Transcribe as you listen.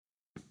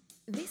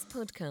This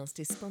podcast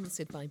is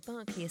sponsored by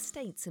Berkeley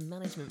Estates and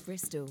Management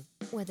Bristol.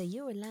 Whether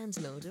you're a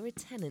landlord or a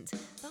tenant,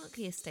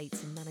 Berkeley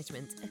Estates and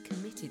Management are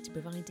committed to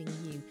providing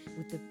you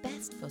with the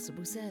best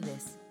possible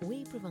service.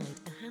 We provide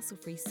a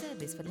hassle-free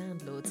service for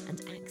landlords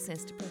and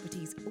access to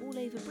properties all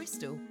over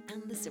Bristol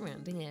and the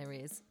surrounding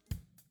areas.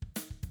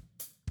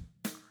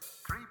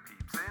 Three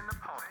Peeps in a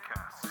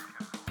Podcast.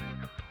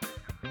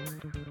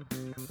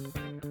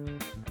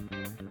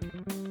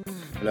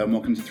 Hello and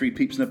welcome to Three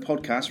Peeps in a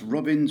Podcast,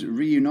 Robins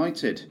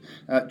Reunited.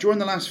 During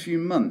the last few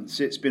months,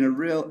 it's been a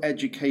real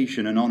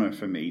education and honour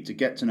for me to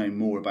get to know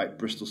more about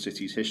Bristol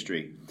City's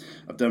history.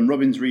 I've done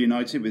Robins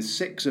Reunited with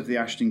 6 of the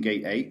Ashton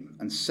Gate 8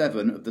 and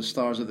 7 of the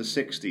Stars of the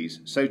 60s.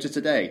 So to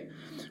today.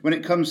 When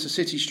it comes to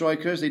City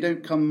strikers, they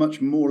don't come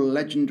much more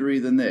legendary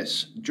than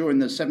this. During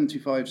the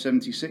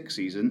 75-76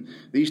 season,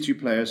 these two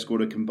players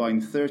scored a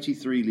combined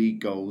 33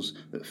 league goals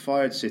that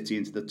fired City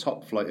into the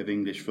top flight of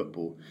English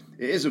football.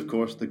 It is, of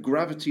course, the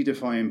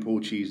gravity-defying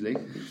Paul Cheesley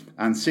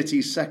and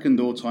City's second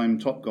all-time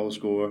top goal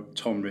scorer,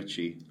 Tom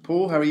Ritchie.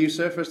 Paul, how are you,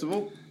 sir, first of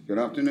all? Good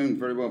afternoon.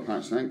 Very well,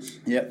 Pat. Thanks.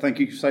 Yeah, thank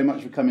you so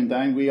much for coming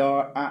down. We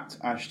are at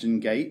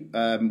Ashton Gate.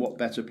 What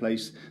better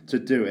place to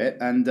do it?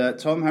 And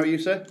Tom, how are you,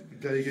 sir?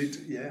 Very good.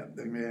 Yeah,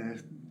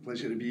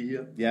 pleasure to be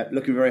here. Yeah,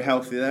 looking very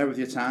healthy there with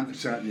your tan.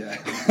 Yeah.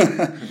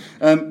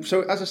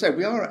 So, as I said,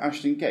 we are at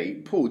Ashton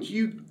Gate. Paul,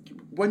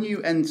 when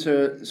you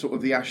enter sort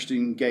of the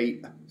Ashton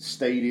Gate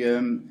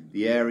stadium,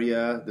 the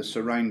area, the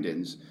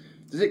surroundings,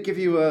 does it give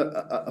you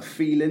a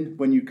feeling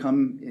when you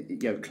come,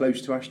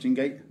 close to Ashton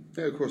Gate?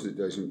 Yeah, of course it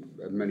does.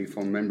 I have many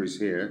fond memories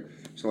here.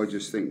 So I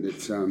just think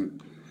that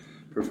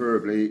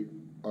preferably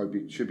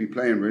should be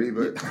playing really,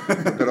 but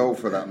a bit old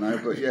for that now.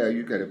 But yeah,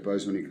 you get a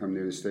buzz when you come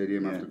near the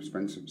stadium after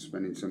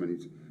spending so many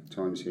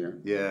times here.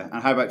 Yeah,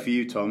 and how about for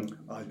you, Tom?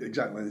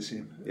 Exactly the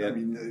same. Yeah. I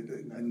mean,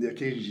 and the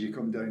occasions you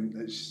come down,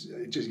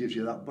 it just gives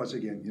you that buzz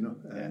again, you know.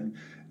 Yeah. And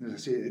as I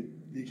say,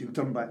 you can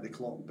turn back the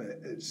clock, but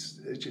it's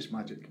just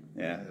magic.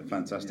 Yeah,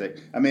 fantastic.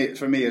 Yeah. I mean,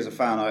 for me as a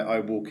fan, I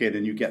walk in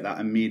and you get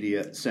that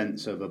immediate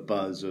sense of a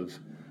buzz of,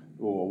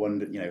 or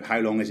wonder, how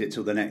long is it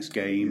till the next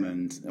game?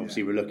 And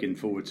obviously, we're looking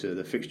forward to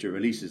the fixture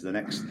releases, the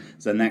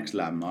next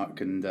landmark,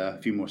 and a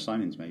few more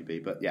signings maybe.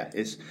 But yeah,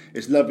 it's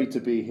lovely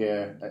to be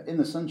here in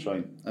the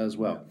sunshine as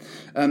well.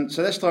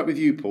 So let's start with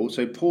you, Paul.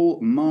 So Paul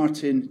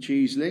Martin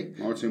Cheesley,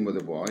 Martin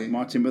with a Y.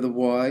 Martin with a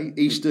Y,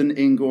 Easton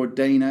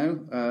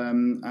Ingordano,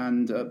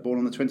 and born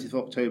on the 20th of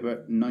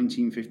October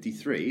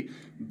 1953.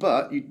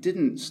 But you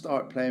didn't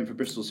start playing for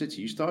Bristol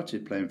City. You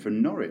started playing for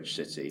Norwich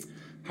City.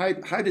 How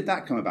did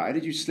that come about? How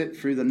did you slip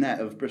through the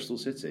net of Bristol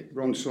City?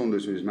 Ron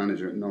Saunders, who was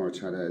manager at Norwich,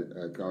 had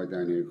a guy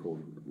down here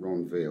called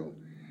Ron Veal.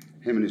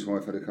 Him and his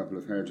wife had a couple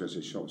of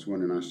hairdresser shops,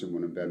 one in Ashton,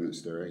 one in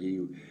Bedminster.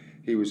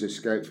 He was a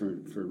scout for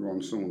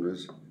Ron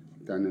Saunders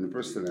down in the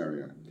Bristol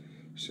area.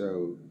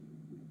 So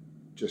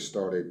just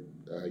started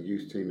a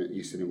youth team at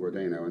Easton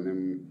Ingordano, and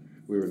then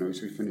we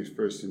finished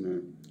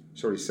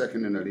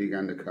second in the league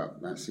and the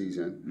cup that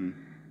season.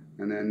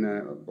 And then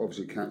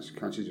obviously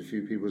catches a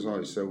few people's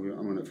eyes, so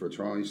I'm on it for a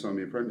trial. He signed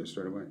me apprentice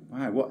straight away.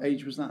 Wow, what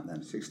age was that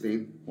then?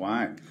 16.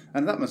 Wow,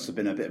 and that must have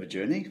been a bit of a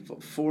journey,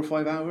 4 or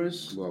 5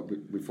 hours? Well,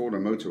 before the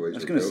motorways. I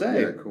was going to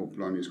say. Yeah, cool.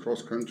 Blimey, it's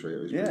cross country.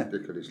 It was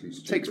ridiculously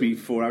stupid. It takes me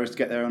 4 hours to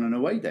get there on an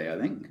away day, I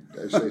think.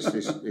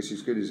 It's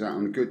as good as that.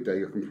 On a good day,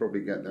 you can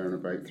probably get there in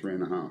about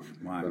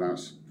 3.5. Wow. But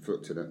that's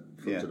foot to the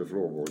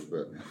floorboards.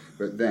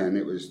 But then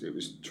it was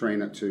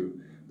train up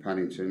to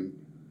Paddington.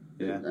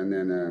 Yeah. And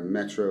then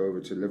metro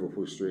over to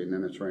Liverpool Street, and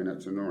then a train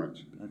up to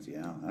Norwich. Bloody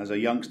hell. As a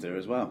youngster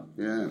as well.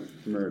 Yeah,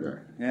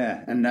 murder.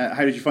 Yeah, and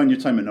how did you find your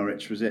time at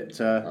Norwich? Was it?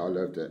 I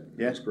loved it.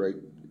 Yeah, it's great.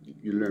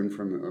 You learn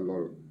from a lot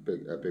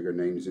of bigger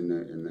names in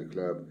the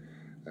club,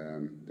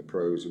 the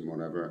pros and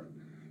whatever.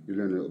 You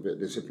learn a little bit of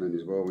discipline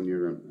as well when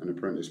you're an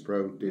apprentice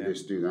pro. Do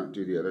this, do that,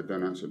 do the other.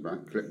 Don't answer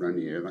back. Clip round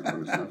the ear, that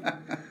kind of stuff.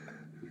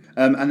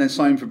 And then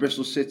signed for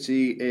Bristol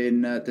City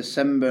in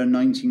December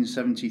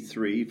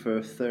 1973 for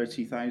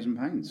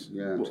 £30,000.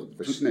 Yeah,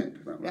 the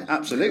snip. That was. Yeah,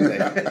 absolutely,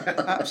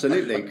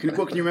 absolutely.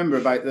 What can you remember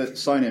about the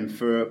signing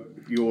for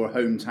your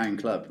hometown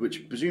club,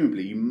 which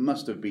presumably you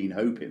must have been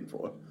hoping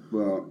for?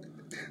 Well,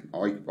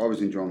 I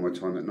was enjoying my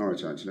time at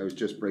Norwich, actually. I was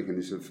just breaking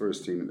into the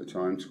first team at the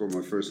time, scored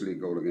my first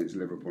league goal against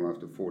Liverpool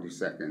after 40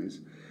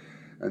 seconds.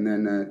 And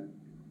then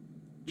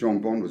John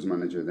Bond was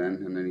manager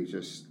then, and then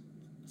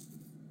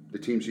the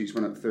team sheets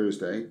went up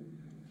Thursday.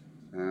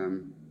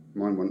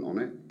 Mine wasn't on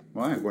it.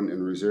 Why? It wasn't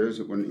in reserves.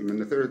 It wasn't even in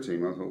the third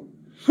team. I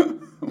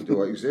thought,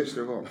 do I exist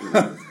or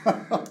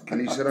what?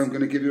 And he said, I'm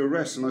going to give you a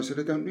rest. And I said,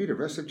 I don't need a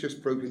rest. I've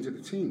just broke into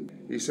the team.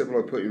 He said,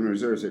 well, I put you in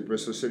reserves at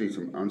Bristol City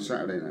on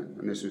Saturday now.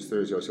 And this was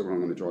Thursday. I said, well,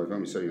 I'm going to drive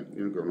home. He said,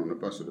 you're not going on a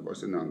bus with the bus.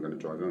 I said, no, I'm going to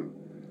drive home.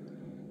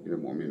 You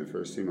don't want me in the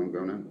first team. I'm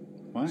going home.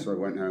 Why? So I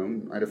went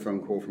home. I had a phone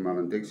call from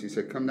Alan Diggs. He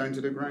said, come down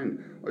to the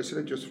ground. I said,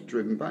 I've just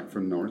driven back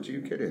from Norwich. Are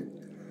you kidding?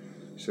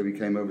 So we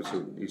came over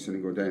to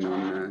Easton Ingordano,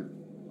 and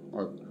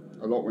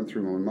a lot went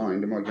through my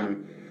mind. Am I going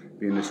to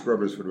be in the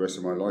scrubbers for the rest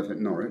of my life at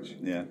Norwich?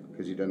 Yeah.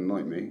 Because he doesn't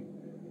like me.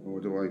 Or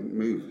do I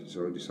move?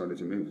 So I decided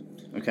to move.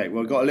 Okay,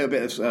 well, I've got a little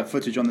bit of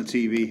footage on the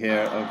TV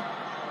here of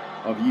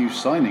of you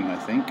signing, I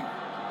think.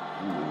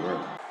 Oh my word.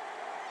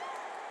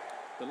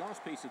 The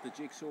last piece of the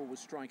jigsaw was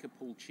striker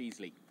Paul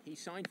Cheesley. He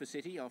signed for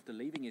City after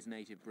leaving his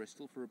native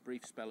Bristol for a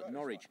brief spell at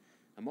Norwich.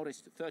 A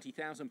modest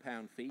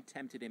 £30,000 fee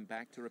tempted him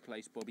back to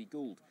replace Bobby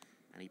Gould,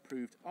 and he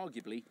proved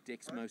arguably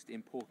Dick's most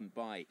important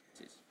buy.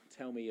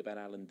 Tell me about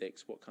Alan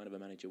Dix. What kind of a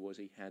manager was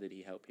he? How did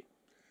he help you?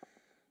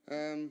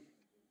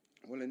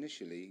 Well,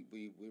 initially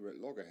we were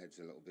at loggerheads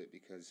a little bit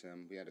because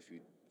we had a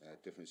few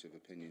difference of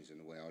opinions in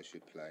the way I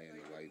should play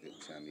and the way that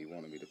he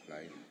wanted me to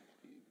play.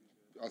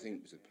 I think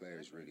it was the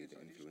players really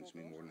that influenced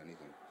me more than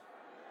anything.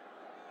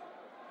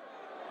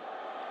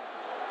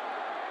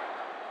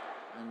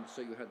 And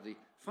so you had the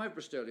 5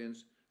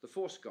 Bristolians, the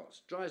 4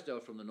 Scots, Drysdale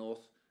from the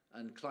north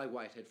and Clive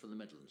Whitehead from the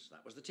Midlands.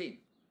 That was the team.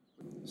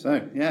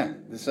 So, yeah,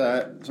 there's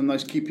some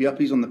nice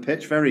keepy-uppies on the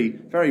pitch. Very,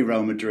 very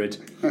Real Madrid.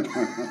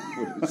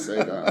 Wouldn't say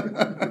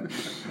that.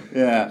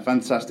 Yeah,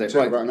 fantastic.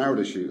 Took about an hour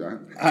to shoot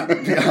that.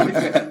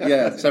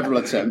 Yeah, several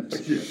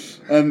attempts.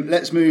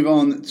 Let's move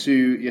on to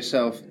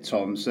yourself,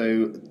 Tom.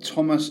 So,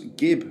 Thomas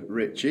Gibb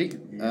Ritchie,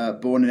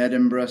 born in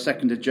Edinburgh,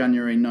 2nd of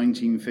January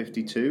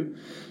 1952,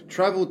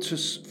 travelled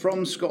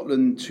from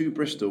Scotland to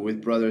Bristol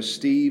with brothers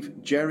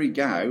Steve, Jerry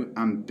Gow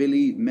and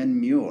Billy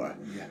Menmuir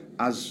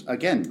as,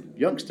 again,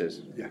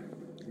 youngsters. Yeah.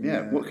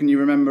 What can you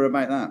remember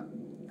about that?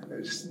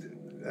 I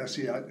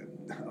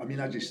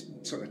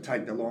just sort of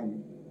tagged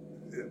along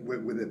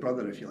with the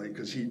brother, if you like,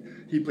 because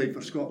he played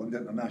for Scotland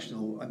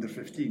International under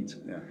 15s.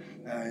 Yeah.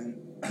 And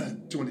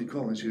Tony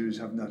Collins, who was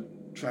having a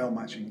trial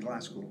match in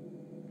Glasgow,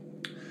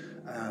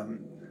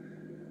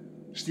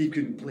 Steve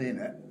couldn't play in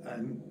it,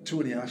 and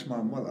Tony asked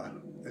my mother,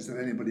 is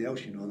there anybody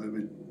else that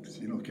would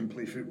can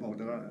play football?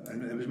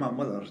 And it was my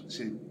mother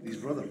said his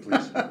brother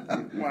plays.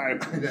 Wow.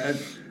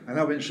 And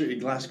I went straight to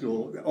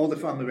Glasgow. All the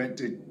family went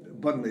to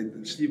Burnley.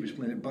 Steve was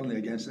playing at Burnley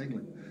against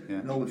England. Yeah.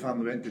 And all the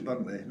family went to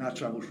Burnley, and I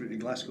travelled through to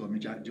Glasgow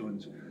with Jack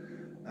Jones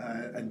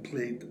and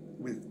played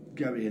with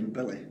Gowie and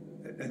Billy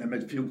in a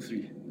midfield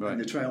 3 in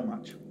the trial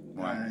match.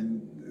 Wow.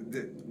 And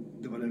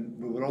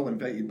we were all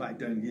invited back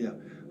down here.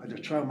 I had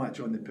a trial match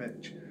on the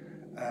pitch,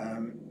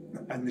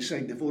 and they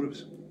signed the 4 of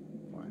us.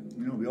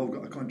 We all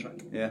got a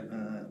contract. Yeah.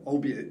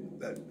 Albeit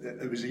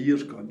it was a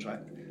year's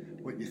contract.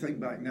 When you think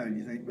back now, and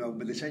you think, well,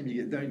 by the time you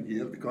get down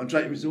here, the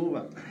contract was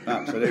over.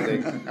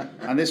 Absolutely.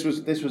 And this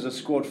was a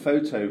squad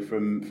photo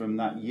from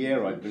that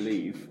year, I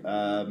believe.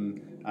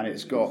 And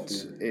it's got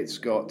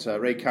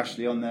Ray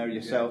Cashley on there,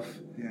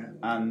 yourself,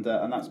 and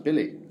that's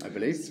Billy, I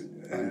believe.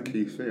 And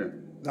Keith Fear.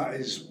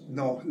 That's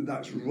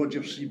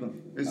Roger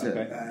Seaburn. Is it?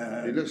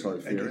 It looks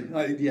like Fury.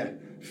 Yeah.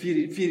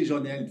 Fury's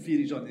on the end.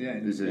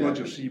 Is it?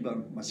 Roger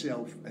Seaburn,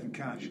 myself, and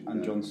Cash.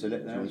 And John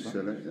Sillett there.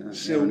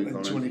 Sil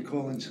and Tony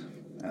Collins.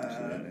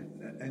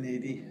 And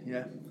Eddie,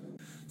 yeah.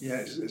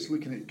 It's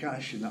looking at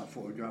Cash in that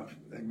photograph.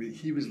 And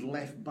he was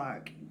left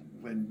back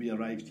when we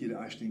arrived here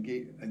at Ashton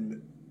Gate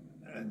and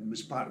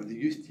was part of the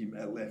youth team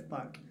at left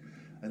back.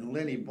 And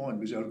Lenny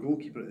Bond was our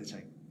goalkeeper at the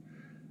time.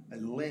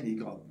 And Lenny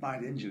got a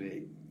bad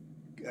injury,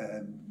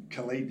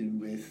 colliding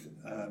with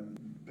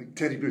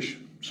Terry Bush.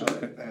 So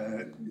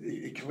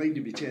he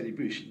collided with Terry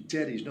Bush.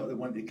 Terry's not the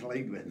one to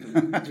collide with.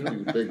 He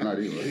was big lad,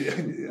 he was.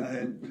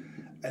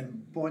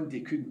 And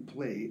Bondy couldn't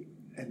play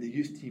in the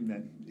youth team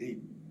then.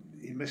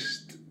 He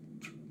missed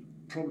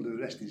probably the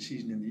rest of the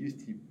season in the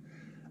youth team.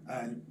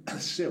 And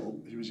Sil,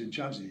 who was in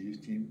charge of the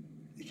youth team,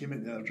 he came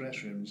into our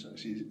dressing rooms and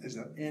says, is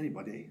there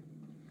anybody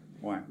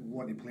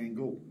want to play in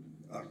goal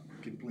or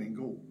can play in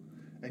goal?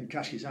 And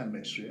Cash's hand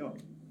went straight up.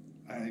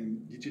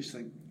 And you just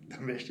think, the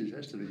rest is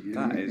history.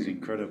 That is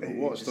incredible.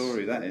 What a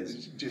story that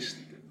is. Just,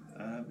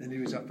 and he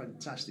was a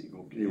fantastic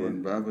goalkeeper. He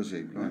wasn't bad, was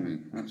he?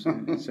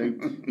 Absolutely. So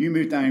you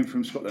moved down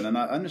from Scotland, and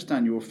I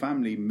understand your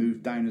family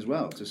moved down as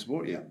well to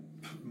support you.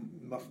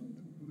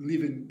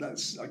 Leaving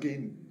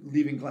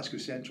Glasgow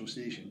Central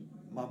Station,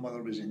 my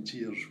mother was in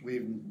tears,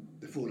 waving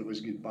the 4 of us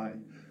goodbye.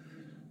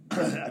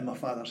 And my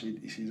father said,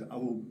 I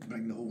will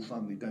bring the whole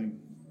family down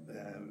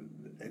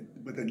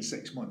within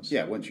 6 months.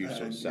 Yeah, once you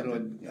sort of settled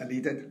in. And he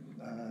did.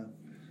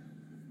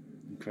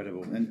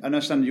 Incredible. And I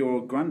understand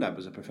your granddad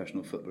was a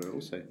professional footballer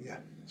also. Yeah,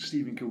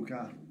 Stephen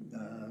Kilcar.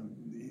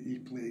 He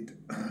played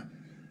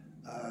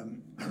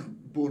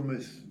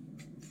Bournemouth,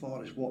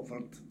 Forest,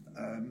 Watford.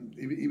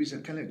 He was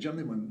a kind of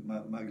journeyman,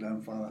 my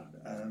grandfather.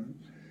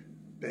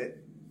 But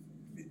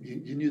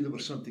you knew there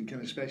was something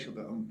kind of special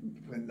about him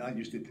when I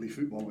used to play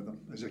football with him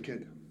as a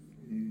kid.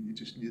 You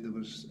just knew there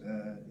was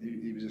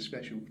he was a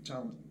special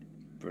talent.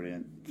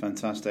 Brilliant,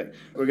 fantastic.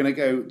 We're going to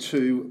go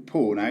to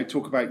Paul now,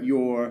 talk about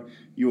your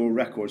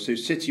record. So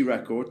City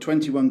record,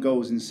 21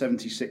 goals in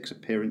 76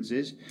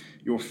 appearances.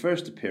 Your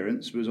first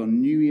appearance was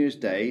on New Year's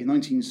Day,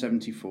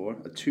 1974,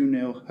 a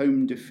 2-0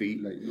 home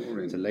defeat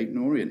to Leyton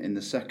Orient in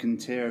the second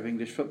tier of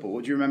English football.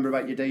 What do you remember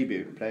about your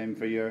debut, playing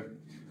for your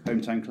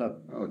hometown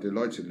club? Oh,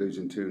 delighted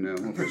losing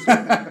 2-0, obviously.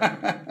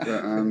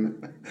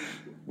 But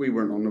we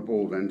weren't on the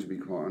ball then, to be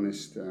quite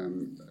honest.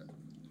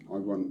 I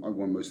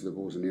won most of the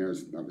balls in the air.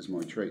 That was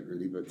my trait,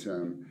 really. But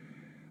I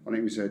think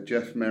it was a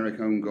Jeff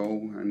Merrick own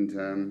goal, and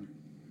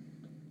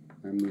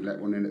and we let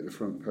one in at the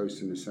front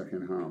post in the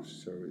second half,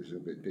 so it was a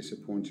bit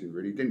disappointing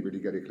really. Didn't really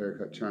get a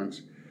clear-cut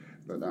chance,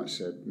 but that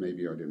said,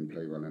 maybe I didn't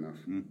play well enough.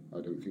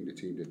 I don't think the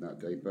team did that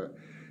day, but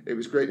it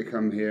was great to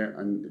come here,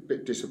 and a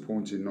bit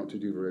disappointing not to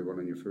do very well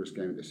in your first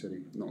game at the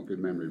City. Not a good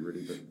memory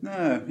really, but...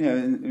 No, yeah,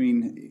 I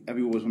mean,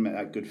 everyone always want to make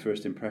that good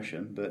first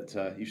impression, but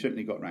you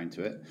certainly got round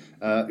to it.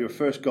 Your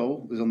first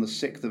goal was on the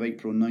 6th of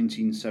April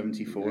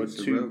 1974, a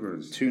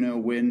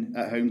 2-0 win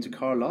at home to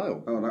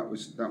Carlisle. Oh, that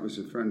was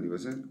a friendly,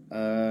 was it?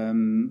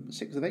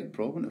 6th of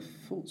April, I wouldn't have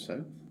thought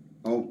so.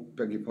 Oh,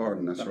 beg your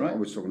pardon, that's right. I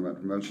was talking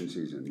about promotion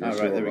season. Yes,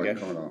 right, there we go.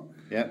 Carlisle.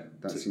 Yeah.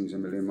 That seems a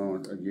million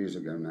years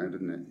ago now,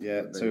 doesn't it?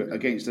 Yeah, so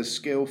against a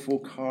skillful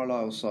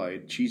Carlisle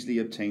side,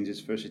 Cheesley obtains his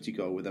first City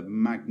goal with a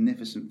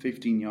magnificent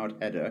 15-yard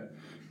header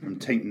from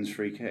Tainton's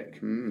free kick.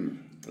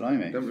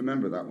 Blimey. Don't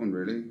remember that one,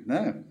 really.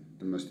 No.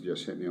 They must have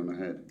just hit me on the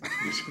head.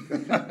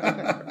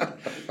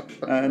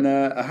 And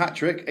a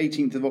hat-trick,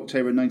 18th of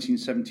October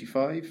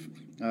 1975,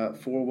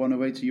 4-1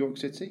 away to York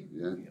City.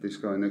 Yeah, this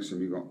guy next to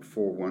me got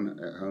 4-1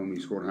 at home.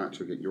 He scored a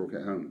hat-trick at York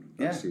at home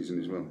that season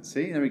as well.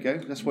 See, there we go.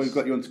 That's why we've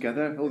got you on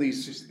together. All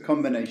these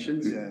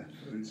combinations. Yeah,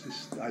 it's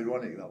just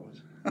ironic, that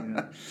was.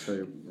 Yeah.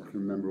 So I can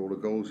remember all the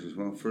goals as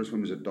well. First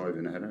one was a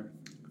diving header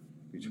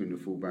between the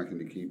fullback and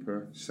the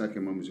keeper.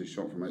 Second one was a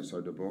shot from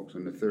outside the box,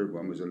 and the third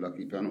one was a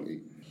lucky penalty.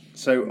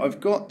 So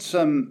I've got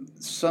some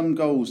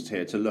goals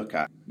here to look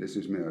at. This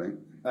is me, I think.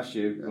 That's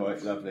you, Yeah.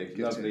 right? Lovely,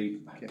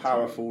 Get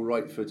powerful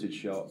right-footed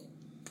shot,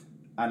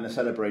 and the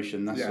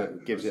celebration. That's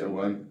what gives it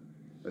away.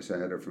 That's a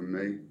header from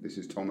me. This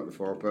is Tom at the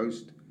far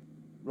post.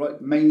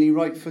 Right, mainly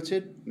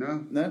right-footed.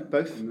 No,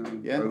 both. No,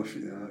 yeah, both.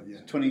 Yeah.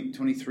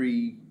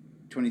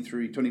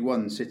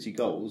 21 City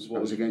goals.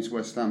 That was against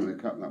West Ham in the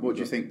cup. What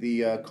do you think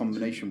the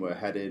combination were?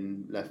 Head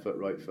in, left foot,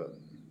 right foot.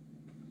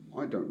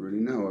 I don't really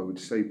know. I would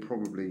say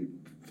probably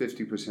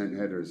 50%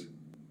 headers.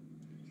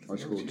 I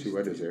scored 2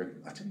 headers here.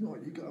 I tell you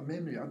what, you got a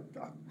memory.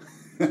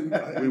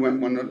 We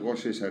went one.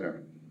 Watch this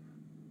header.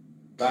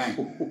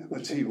 Bang! I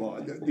tell you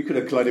what, You could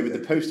have collided with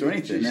the post or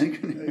anything. Then,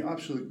 couldn't you?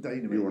 Absolute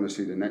dynamite. You want to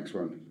see the next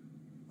one?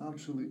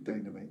 Absolute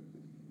dynamite.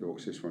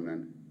 Watch this one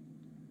then.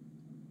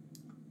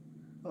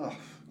 Oh.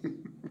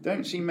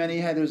 Don't see many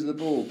headers of the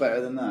ball better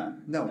than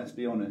that. No, let's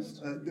be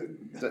honest.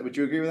 Would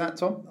you agree with that,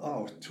 Tom?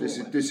 Oh,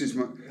 totally. This is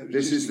the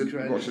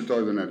what's the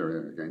diving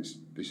header against?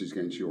 This is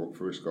against York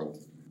first goal.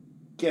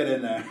 Get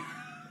in there.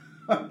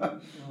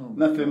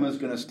 Nothing was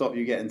going to stop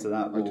you getting to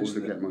that ball. I just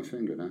get my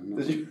finger now.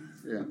 Did you?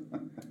 Yeah.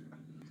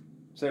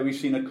 So we've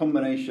seen a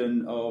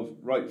combination of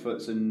right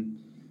foots and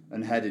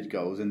headed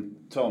goals. And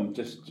Tom,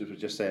 just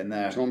saying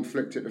there. Tom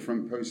flicked at the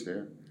front post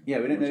there.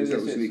 Yeah, we don't know who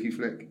this is. Sneaky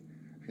flick.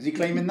 Is he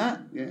claiming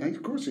that? Yeah,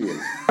 of course he is.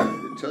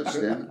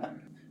 Touchdown.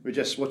 We're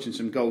just watching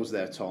some goals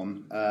there,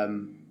 Tom.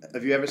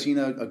 Have you ever seen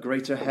a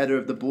greater header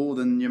of the ball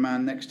than your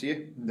man next to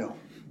you? No.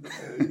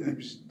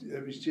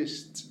 It was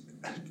just,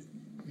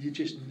 you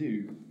just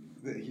knew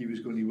that he was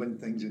going to win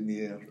things in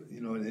the air,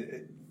 you know,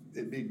 and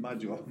it made my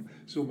job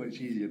so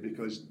much easier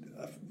because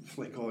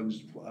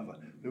flick-ons, whatever.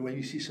 But when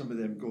you see some of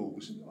them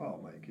goals, oh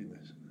my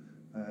goodness,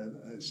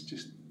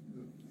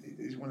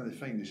 it's one of the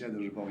finest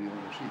headers of all you'll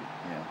ever see.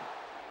 Yeah.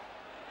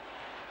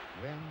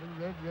 When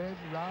the red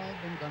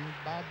robin comes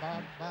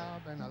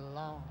bobbing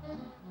along,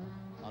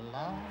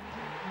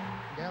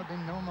 there'll be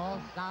no more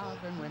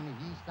sobbing when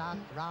he starts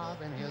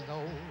throbbing his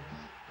old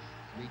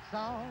sweet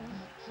song.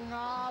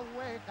 Oh,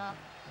 wake up,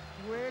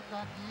 you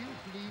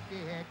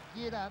sleepyhead,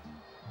 get up,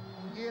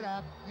 get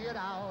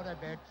out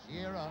of bed,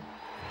 cheer up,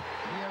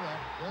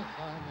 the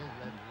sun is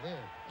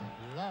lit,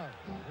 love,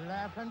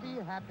 laugh and be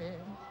happy.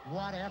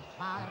 What if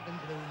I've been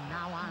through?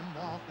 Now I'm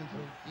walking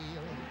through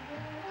fields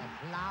of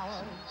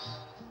flowers.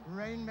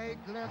 Rain may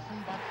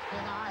glisten, but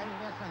still I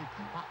listen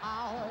for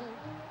hours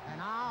and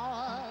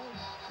hours.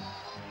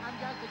 I'm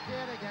just a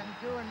kid again,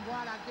 doing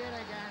what I did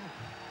again,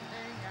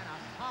 singing a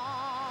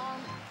song.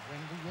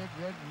 When the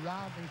red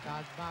robin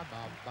starts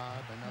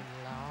bobbing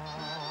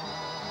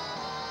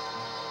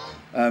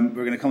along.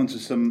 We're going to come to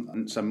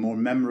some more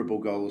memorable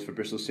goals for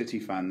Bristol City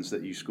fans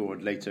that you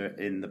scored later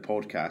in the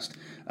podcast.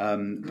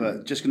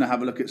 But just going to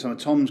have a look at some of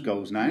Tom's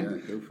goals now. Yeah,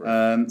 go for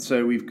it.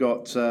 So we've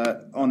got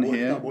on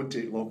here. That won't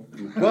take long.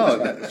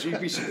 Well,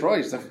 you'd be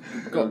surprised. I've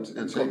got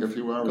take a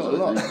few hours. Got a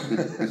lot.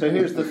 So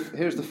here's the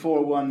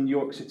 4-1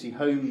 York City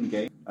home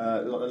game.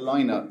 A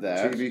lineup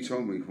there. TV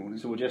Tom, we call it.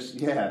 So we'll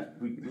just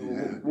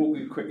we'll walk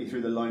you quickly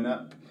through the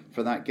lineup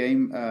for that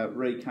game.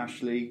 Ray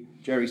Cashley,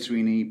 Jerry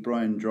Sweeney,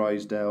 Brian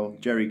Drysdale,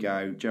 Jerry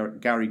Gow,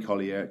 Gary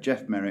Collier,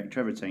 Jeff Merrick,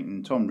 Trevor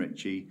Tainton, Tom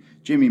Ritchie,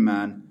 Jimmy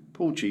Mann,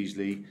 Paul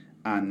Cheesley,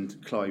 and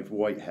Clive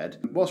Whitehead.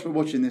 Whilst we're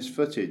watching this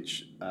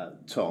footage,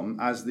 Tom,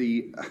 as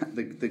the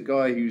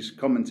guy who's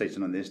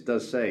commentating on this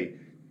does say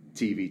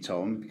TV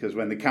Tom, because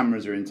when the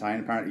cameras are in town,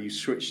 apparently you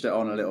switched it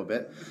on a little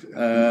bit.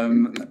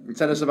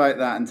 Tell us about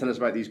that and tell us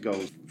about these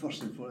goals.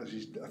 First and foremost,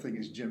 I think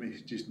it's Jimmy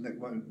just nicked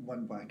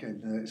one back in,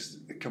 and it's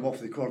come off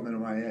the corner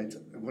of my head,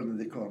 one of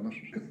the corners.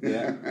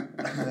 Yeah.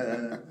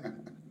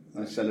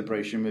 A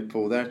celebration with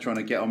Paul there, trying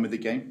to get on with the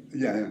game.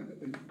 Yeah.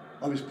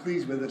 I was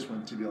pleased with this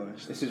one, to be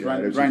honest. This is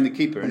round the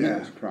keeper, isn't Yeah,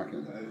 it? it's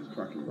cracking. It's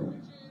cracking goal.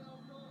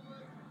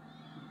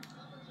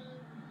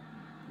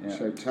 Yeah.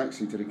 So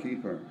taxi to the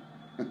keeper.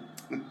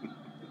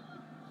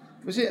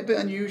 Was it a bit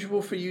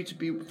unusual for you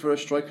for a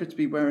striker to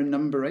be wearing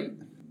number 8?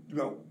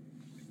 Well,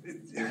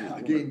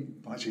 again,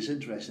 actually, it's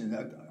interesting.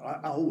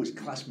 I always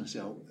class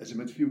myself as a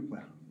midfield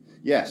player.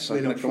 Yes,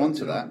 I'm going to come on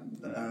to that.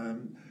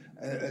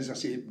 As I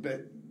say,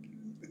 but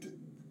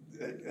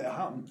it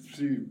happened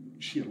through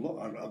sheer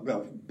luck,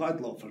 well,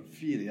 bad luck for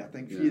Fury. I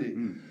think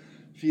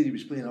Fury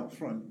was playing up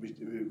front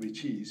with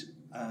Cheese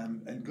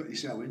and got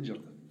himself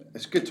injured.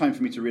 It's a good time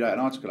for me to read out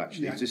an article,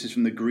 actually. Yeah. This is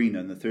from the Green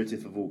on the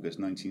 30th of August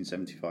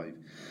 1975.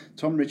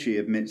 Tom Ritchie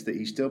admits that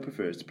he still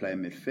prefers to play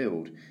in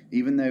midfield,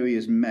 even though he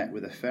has met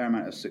with a fair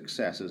amount of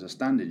success as a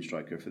stand-in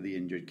striker for the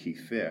injured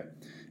Keith Fear.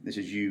 This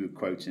is you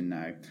quoting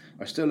now.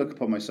 I still look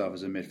upon myself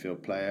as a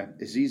midfield player.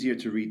 It's easier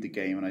to read the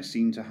game, and I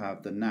seem to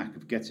have the knack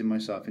of getting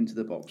myself into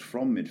the box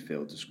from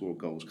midfield to score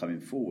goals coming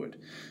forward.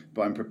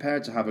 But I'm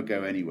prepared to have a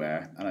go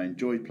anywhere, and I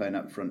enjoyed playing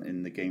up front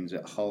in the games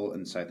at Hull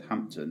and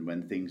Southampton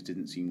when things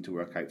didn't seem to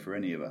work out for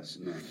any of us.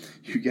 No.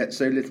 You get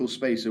so little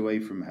space away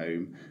from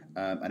home,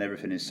 and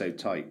everything is so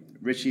tight.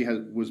 Ritchie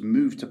was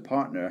moved to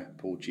partner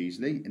Paul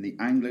Cheesley in the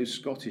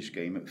Anglo-Scottish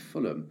game at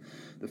Fulham.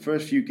 The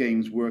first few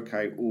games work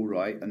out all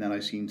right, and then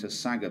I seem to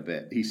sag a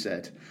bit, he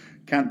said.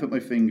 Can't put my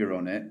finger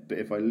on it, but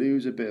if I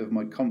lose a bit of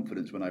my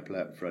confidence when I play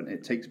up front,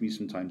 it takes me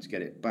some time to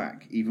get it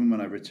back, even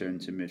when I return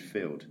to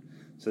midfield.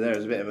 So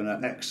there's a bit of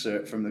an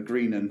excerpt from the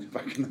Greenan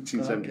back in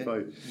 1975.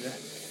 Okay. Yeah.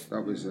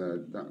 That was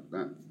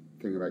that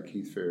thing about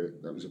Keith Fear.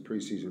 That was a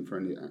pre-season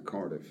friendly at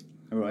Cardiff.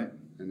 All right.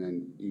 And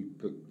then he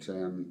put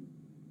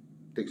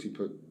Dixie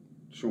put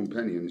Sean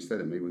Penny in instead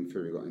of me when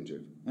Fury got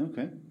injured.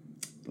 Okay.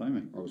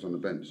 Blimey. I was on the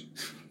bench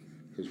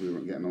because we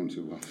weren't getting on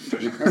too well.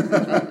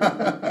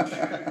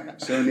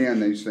 So in the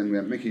end, we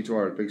had Mickey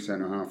Dwyer, big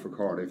centre half for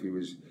Cardiff. He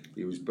was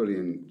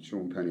bullying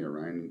Sean Penny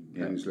around.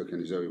 Yeah. Penny's looking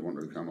as though he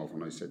wanted to come off,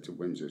 and I said to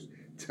Windsor,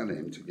 "Tell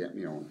him to get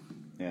me on,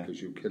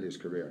 because you'll kill his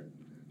career."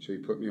 So he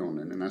put me on,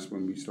 and that's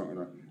when we started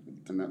our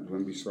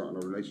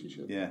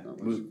relationship. Yeah.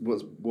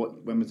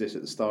 When was this,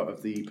 at the start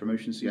of the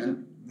promotion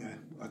season? Yeah,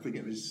 I think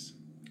it was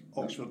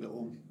Oxford at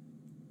home.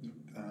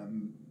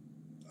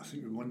 I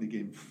think we won the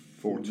game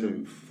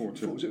 4-2.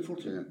 4-2. Was it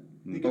 4-2?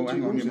 Yeah. Oh,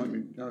 hang on,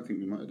 I think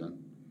we might have done.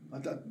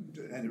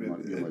 Anyway,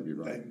 you might be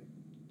right.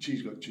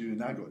 Cheese got 2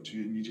 and I got 2,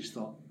 and you just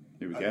thought,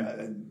 here we go.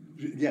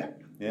 Yeah.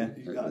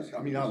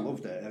 I mean, I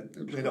loved it.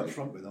 I played up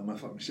front with them. I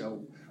thought myself.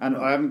 And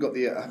I haven't got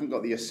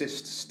the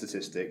assist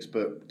statistics,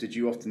 but did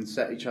you often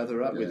set each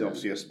other up with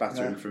obviously a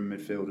spattering from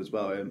midfield as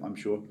well? I'm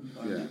sure.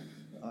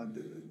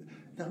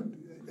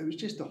 It was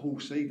just the whole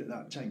side at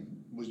that time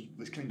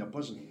was kind of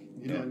buzzing,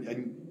 you know,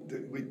 and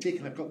we'd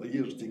taken a couple of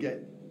years to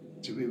get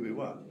to where we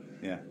were.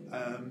 Yeah.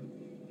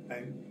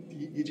 And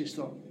you just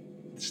thought,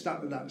 at the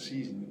start of that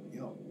season,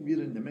 you know,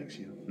 we're in the mix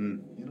here.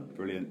 You know.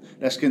 Brilliant.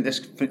 Let's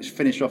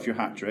finish off your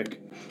hat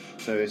trick.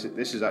 So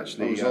this is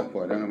actually. I was off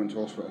by then. I went to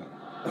hospital.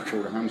 I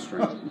pulled a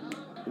hamstring.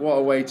 What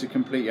a way to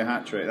complete your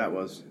hat trick that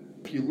was.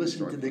 If you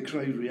listen to the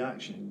crowd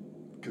reaction,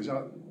 because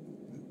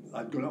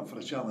I'd gone up for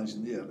a challenge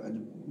in there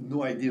and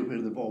no idea where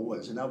the ball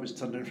was, and I was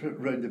turning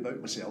round about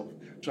myself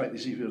trying to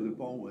see where the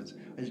ball was,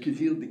 and you could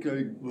hear the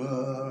crowd,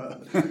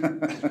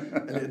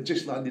 and it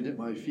just landed at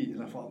my feet,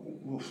 and I thought,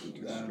 woof.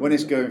 When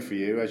it's going for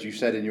you, as you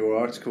said in your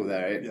article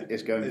there,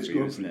 it's going for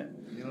you, isn't it?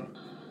 You know.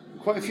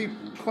 Quite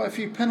a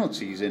few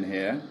penalties in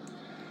here,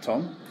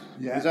 Tom.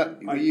 Yeah.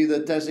 Were you the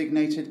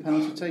designated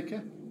penalty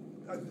taker?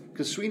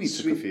 Because Sweeney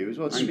took a few as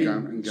well.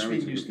 Sween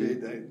used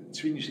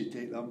to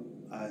take them,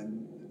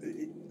 and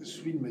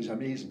Sween was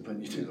amazing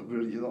when you took them.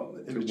 Where you thought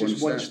it was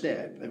just one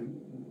step and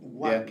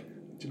whack. Yeah.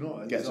 Do you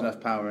know? Gets enough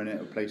power in it,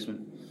 a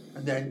placement.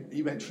 And then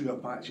he went through a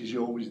patch as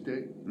you always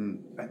do,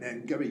 and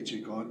then Gary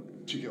took it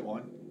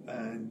on,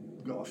 and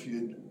got a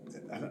few.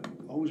 And I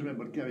always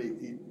remember Gary.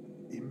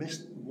 He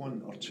missed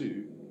 1 or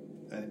 2,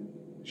 and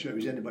sure it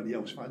was anybody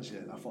else fancy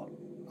it. And I thought,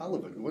 I'll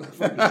have a go. And I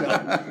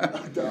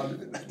thought,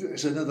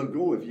 it's another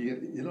go if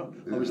you know.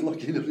 I was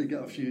lucky enough to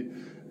get a few,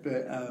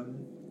 but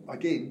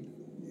again,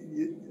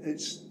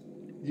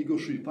 you go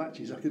through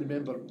patches. I can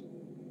remember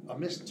I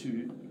missed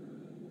 2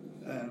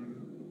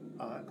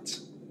 at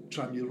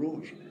Tranmere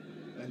Rovers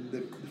in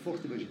the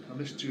 4th division. I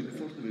missed 2 in the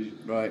 4th division.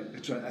 Right,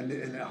 and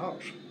it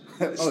hurts.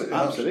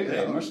 Absolutely,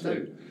 it must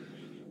do.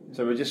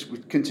 So we're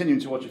continuing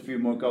to watch a few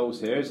more goals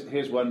here.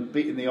 Here's one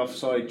beating the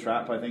offside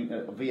trap. I think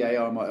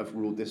VAR might have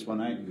ruled this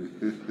one out,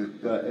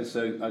 but it's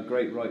a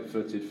great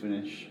right-footed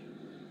finish,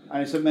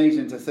 and it's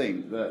amazing to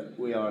think that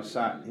we are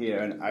sat here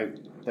and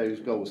those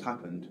goals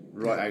happened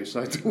right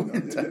outside the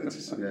window.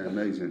 Yeah,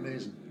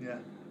 amazing. Yeah.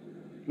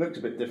 Looks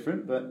a bit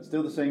different, but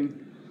still the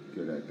same.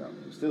 Good at that.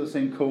 Still the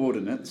same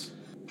coordinates.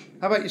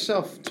 How about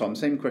yourself, Tom?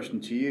 Same question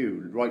to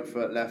you. Right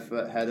foot, left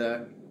foot,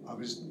 header. I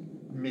was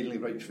mainly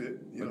right foot,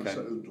 you know,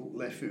 sort of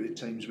left foot at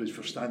times was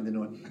for standing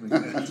on.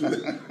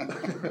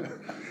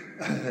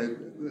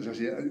 As I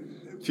say, a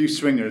few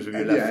swingers with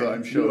your left foot,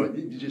 I'm sure.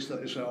 You just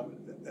thought yourself,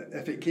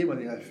 if it came on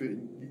the left foot,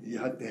 you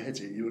had to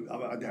hit it.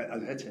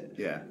 I'd hit it.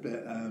 Yeah.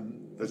 But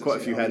there's quite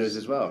a few headers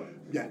as well.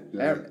 Yeah.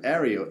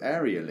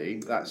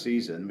 Aerially that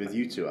season with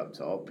you two up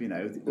top,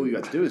 all you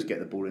had to do was get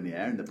the ball in the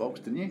air in the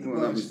box, didn't you?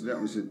 Well,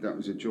 that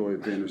was a joy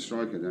of being a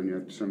striker. Then you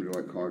had somebody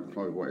like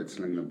Clive Whitehead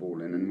slinging the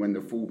ball in, and when the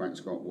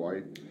fullbacks got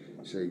wide,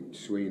 say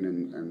Sween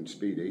and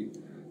Speedy,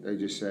 they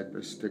just said,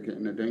 let's stick it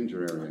in the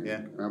danger area.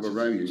 Yeah. Have a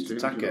row, you two.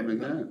 Attack it.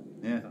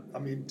 Yeah. I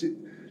mean,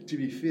 to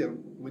be fair,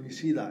 when you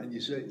see that and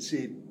you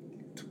say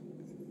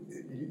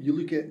you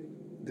look at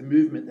the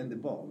movement in the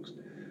box,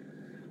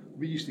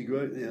 we used to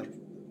go out there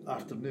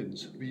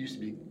afternoons. We used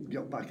to be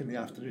up back in the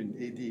afternoon,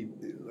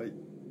 AD, like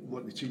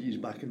 1 to 2 years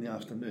back in the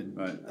afternoon.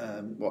 Right.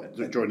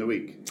 During the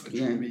week?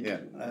 During the week.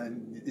 Yeah.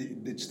 And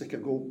they'd stick a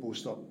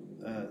goalpost up,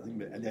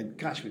 and then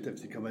Cash would have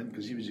to come in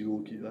because he was the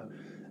goalkeeper.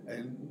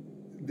 And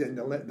then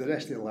the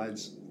rest of the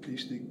lads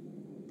used to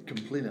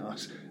complain at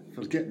us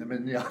for getting them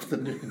in the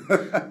afternoon.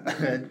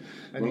 and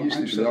well, used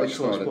actually, to I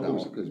started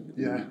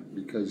that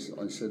because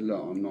I said,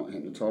 look, I'm not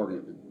hitting the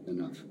target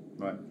enough.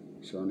 Right.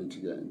 So I need to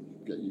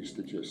get used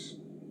to just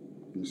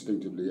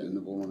instinctively getting the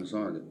ball on the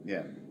target.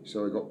 Yeah.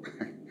 So I got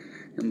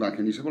back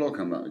and he said, well, I'll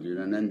come back with you.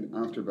 And then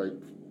after about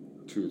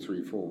 2 or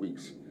 3, 4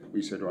 weeks,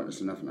 we said, right,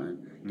 that's enough now.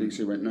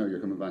 Dixie went, no, you're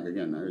coming back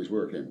again now. It's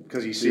working.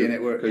 Because he's seeing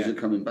it work. Because you're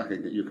coming back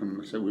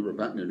again. So we were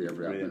back nearly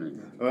every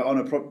afternoon. Well, on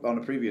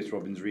a previous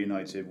Robins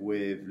Reunited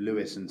with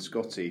Lewis and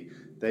Scotty,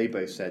 they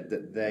both said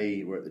that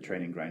they were at the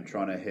training ground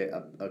trying to hit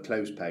a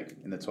close peg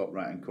in the top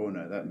right-hand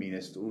corner. That means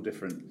it's all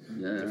different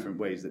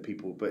ways that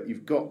people... But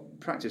you've got...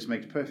 Practice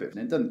makes perfect.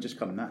 And it doesn't just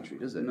come naturally,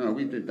 does it? No,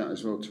 we did that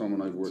as well. Tom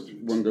and I worked.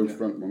 One go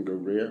front, one go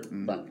rear,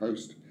 back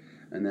post.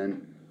 And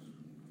then...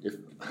 If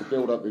the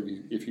build-up,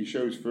 if he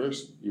shows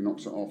first, he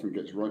knocks it off and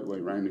gets right way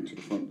round into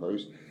the front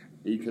post.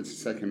 He gets the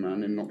second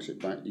man and knocks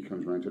it back. He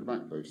comes round to the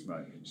back post.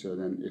 Right. So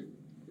then,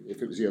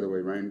 if it was the other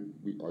way round,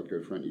 I'd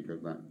go front, he'd go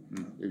back.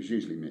 It was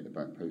usually me at the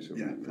back post. I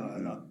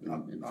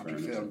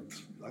prefer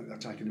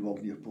attacking the ball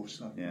near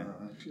post.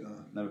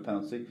 Never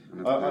penalty.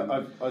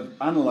 I've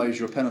analysed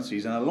your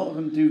penalties, and a lot of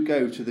them do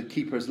go to the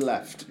keeper's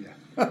left. Yeah.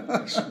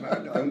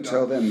 Don't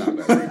tell them that.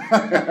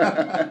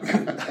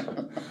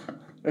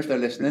 If they're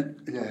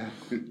listening. Yeah.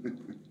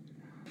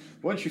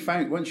 Once you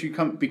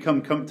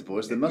become comfortable,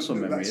 it's the muscle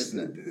memory, isn't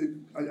it?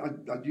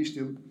 I used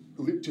to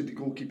look to the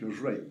goalkeeper's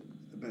right,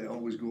 but I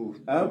always go.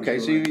 Okay,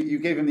 so right. You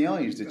gave him the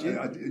eyes, did you?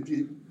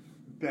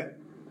 But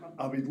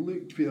I would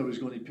look where I was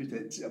going to put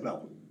it.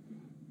 Well,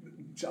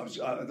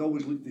 I'd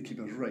always look to the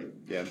keeper's right.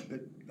 Yeah.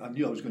 But I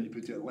knew I was going to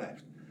put it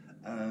left,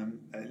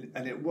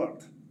 and it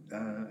worked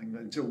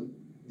until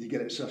you get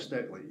it sussed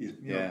out, like you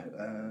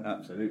know.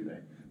 Absolutely.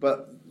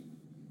 But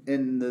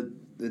in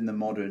the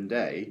modern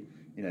day,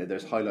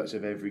 there's highlights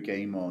of every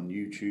game on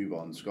YouTube,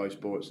 on Sky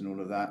Sports, and all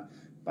of that.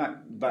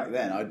 Back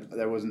then,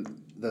 there wasn't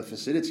the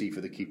facility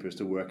for the keepers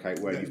to work out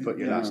where you've put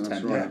your last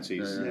 10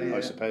 penalties. I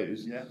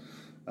suppose. Yeah.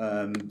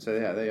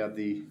 They had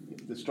the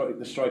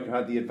striker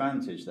had the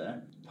advantage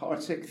there.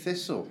 Partick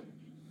Thistle.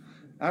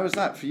 How was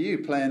that for you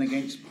playing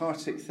against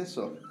Partick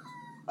Thistle?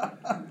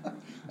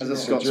 As a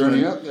Scotsman.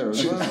 Journey up there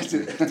as well.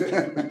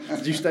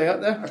 Did you stay up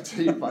there? I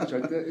tell you much.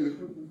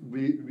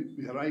 We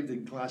arrived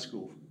in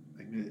Glasgow,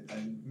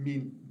 and me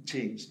and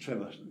Chains,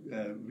 Trevor,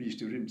 we used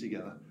to room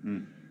together.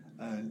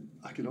 And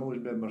I can always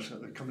remember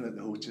sort of coming out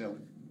the hotel,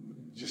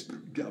 just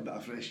get a bit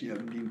of fresh air,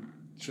 and me and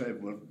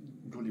Trev were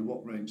going to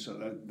walk around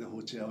sort of the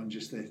hotel and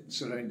just the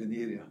surrounding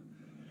area.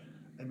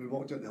 And we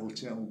walked out the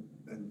hotel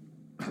and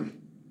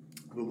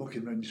we're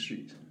walking around the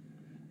street.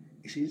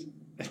 He says,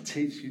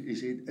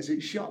 is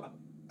it shut?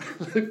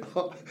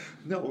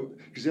 No,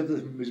 because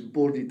everything was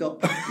boarded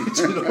up.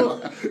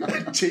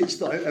 Chains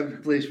thought every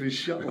place was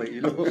shut,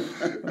 he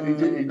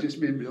just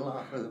made me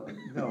laugh.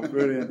 No,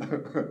 brilliant.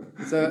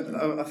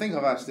 So I think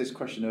I've asked this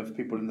question of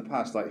people in the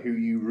past, like who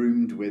you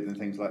roomed with and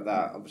things like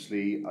that.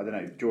 Obviously, I don't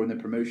know, during the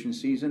promotion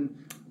season,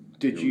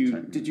 did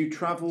you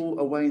travel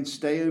away and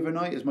stay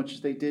overnight as much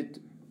as they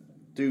did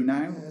do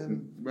now?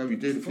 Well, we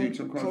did quite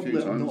a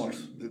few times.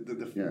 North,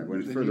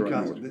 when it's further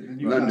up north.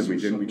 London we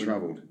didn't. We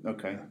travelled.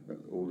 Okay.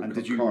 And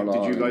did you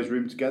guys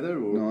room together?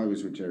 Or? No, I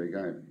was with Jerry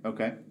Gow.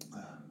 Okay.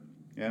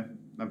 Yeah.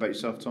 How about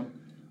yourself, Tom?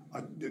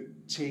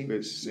 Chains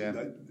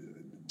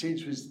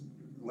was,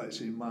 let's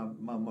say, my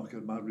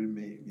mucker, my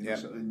roommate.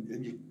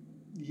 And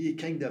you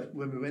kind of,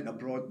 when we went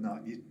abroad and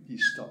that, you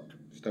stuck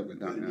with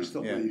that. You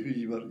stuck with who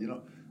you were,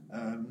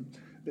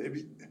 But it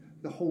was,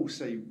 the whole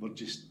side were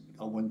just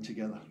a one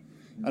together.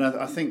 And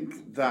I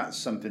think that's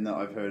something that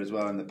I've heard as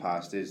well in the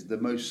past, is the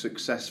most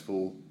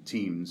successful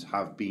teams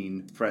have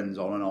been friends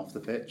on and off the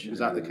pitch. Is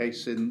that the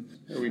case in...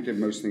 Yeah, we did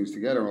most things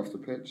together off the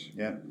pitch.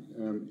 Yeah.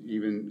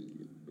 Even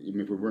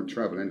if we weren't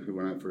travelling, if we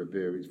went out for a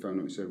beer, we'd phone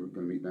up and say, we're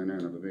going to meet down there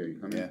and have a beer. You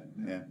come in?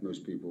 Yeah.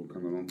 Most people would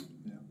come along.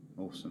 Yeah.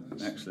 Awesome.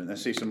 Excellent.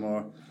 Let's see some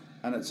more.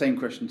 And the same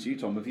question to you,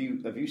 Tom. Have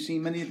you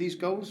seen many of these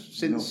goals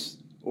since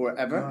or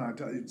ever?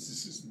 No,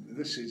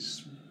 this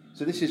is...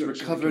 So this is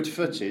recovered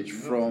footage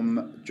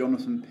from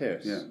Jonathan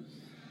Pearce. Yeah.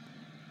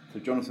 So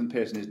Jonathan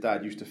Pearce and his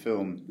dad used to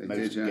film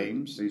most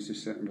games. They used to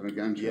sit in the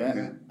gantry.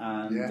 Yeah.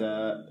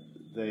 And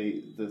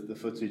the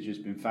footage has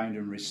been found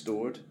and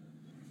restored.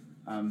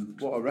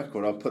 What a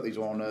record! I'll put these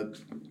on a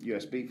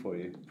USB for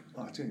you.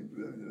 I think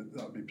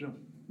that would be brilliant.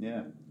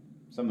 Yeah,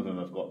 some of them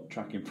have got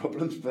tracking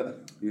problems,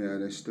 but yeah,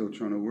 they're still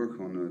trying to work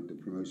on the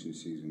promotion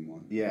season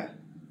one. Yeah,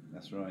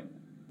 that's right.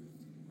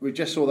 We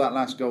just saw that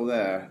last goal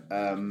there.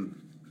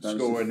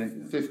 Scoring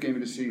the fifth game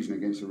of the season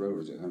against the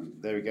Rovers at home.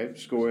 There we go.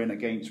 Scoring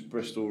against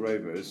Bristol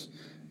Rovers.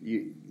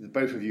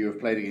 Both of you have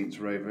played against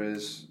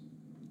Rovers.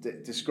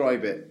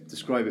 Describe it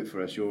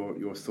for us.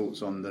 Your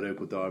thoughts on the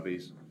local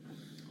derbies.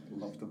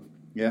 Loved them.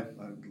 Yeah.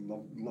 I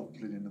loved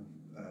playing them.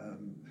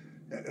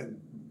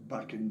 And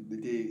back in the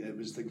day, it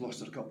was the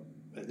Gloucester Cup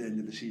at the end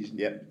of the season.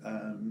 Yeah.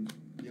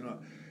 You know,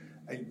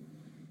 and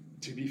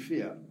to be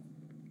fair,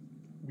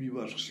 we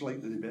were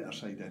slightly the better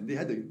side then. They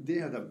had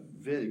a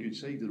very good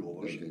side, the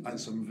Rovers, and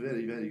some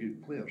very, very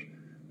good players.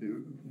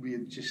 We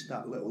had just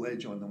that little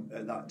edge on them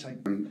at that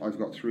time. I've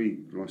got 3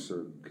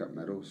 Gloucester Cup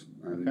medals,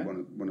 and Okay.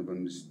 one of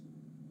them's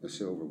a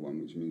silver one,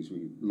 which means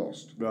we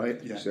lost.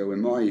 Right. Yeah. So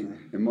in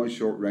my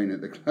short reign at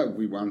the club,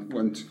 we won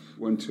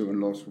 2 and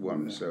lost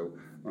 1. Yeah. So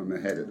I'm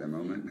ahead at the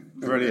moment.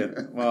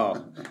 Brilliant.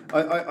 Wow.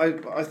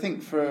 I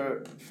think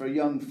for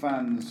young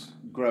fans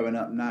growing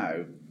up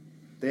now,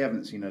 they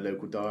haven't seen a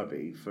local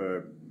derby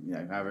for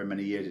however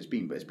many years it's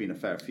been, but it's been a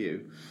fair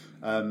few.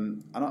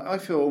 And I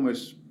feel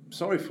almost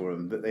sorry for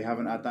them that they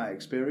haven't had that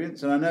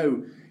experience. And I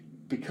know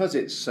because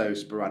it's so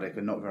sporadic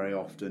and not very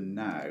often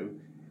now,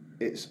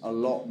 it's a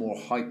lot more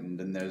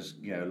heightened, and there's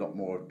a lot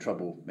more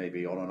trouble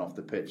maybe on and off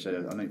the pitch. So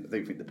I don't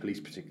think the police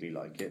particularly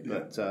like it,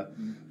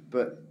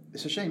 but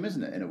it's a shame,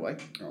 isn't it, in a way?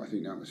 Oh, I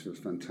think the atmosphere was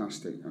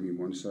fantastic. I mean,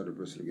 one side of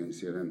Bristol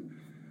against the other.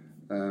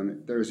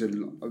 There is a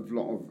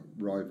lot of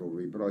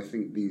rivalry, but I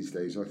think these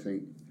days, with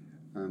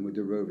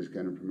the Rovers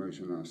getting a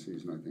promotion last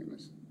season, I think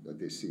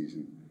this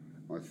season,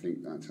 I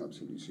think that's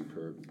absolutely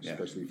superb,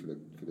 especially for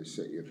the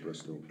city of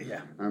Bristol,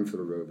 and for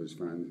the Rovers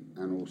fans,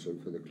 and also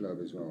for the club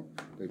as well.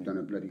 They've done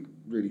a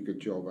really good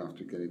job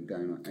after getting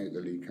down out of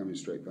the league, coming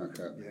straight back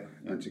up,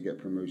 and to get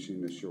promotion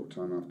in a short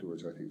time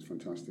afterwards. I think it's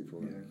fantastic for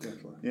them. Yeah,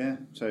 definitely. Yeah,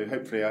 so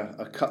hopefully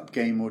a cup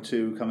game or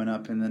 2 coming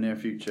up in the near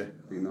future.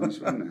 Be nice,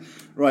 wouldn't it?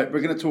 Right,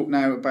 we're going to talk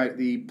now about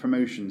the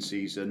promotion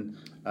season.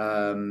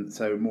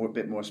 So a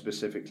bit more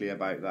specifically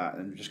about that,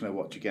 and we're just going to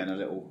watch again a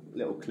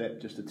little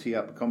clip just to tee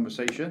up a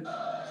conversation.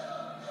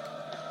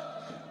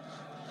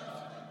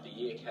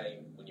 Year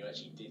came when you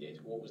actually did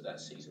it. What was that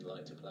season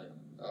like to play?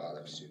 Oh,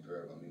 that was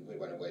superb. I mean, we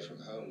went away from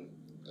home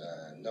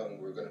knowing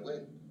we were going to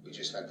win. We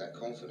just had that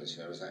confidence.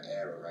 There was that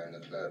air around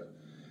the club,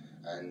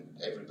 and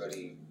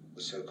everybody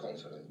was so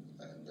confident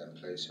and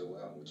played so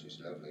well, which was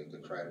lovely. The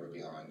crowd were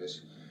behind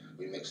us.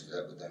 We mixed it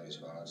up with them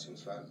as well. Had some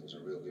fun. It was a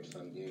real good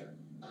fun year.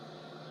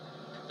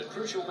 The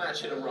crucial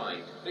match had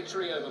arrived.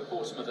 Victory over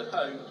Portsmouth at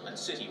home, and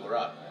City were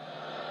up.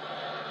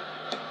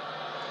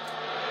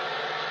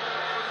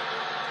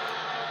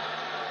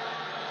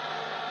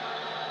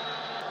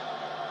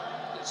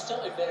 It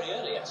started very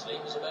early, actually.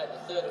 It was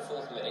about the 3rd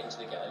or 4th minute into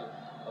the game.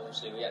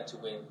 Obviously, we had to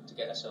win to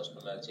get ourselves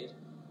promoted.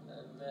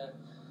 And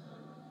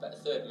about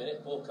the 3rd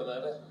minute, ball come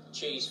over,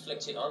 Cheese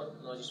flicked it on,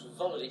 and I just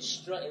volleyed it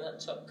straight in that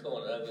top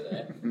corner over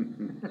there.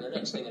 And the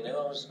next thing I knew,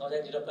 I'd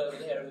ended up over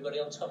there, everybody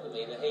on top of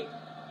me in a heap.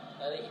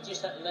 And it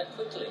just happened that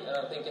quickly. And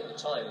I think at the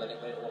time when it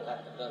all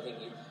happened, I think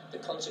the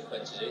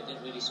consequences of it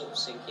didn't really sort of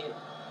sink in.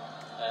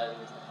 And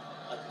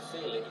I could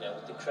feel it,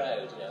 with the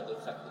crowd, the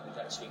fact that we'd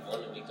actually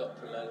won and we got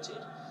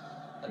promoted.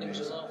 And it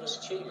was a marvellous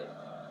achievement.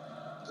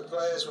 The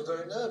players were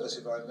very nervous,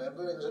 if I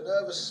remember. It was a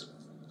nervous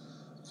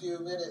few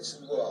minutes,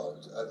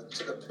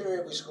 to the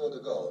period we scored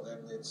the goal, then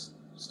it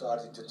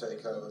started to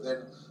take over.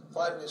 Then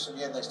 5 minutes from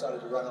the end, they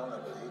started to run on, I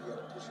believe,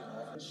 pushing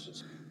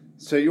off.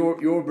 So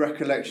your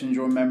recollections,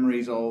 your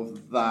memories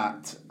of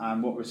that,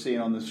 and what we're seeing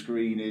on the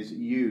screen is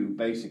you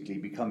basically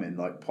becoming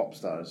like pop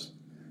stars.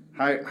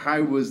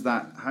 How was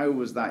that? How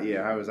was that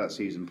year? How was that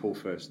season? Paul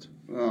first.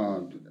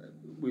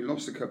 We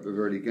lost a couple of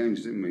early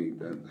games, didn't we?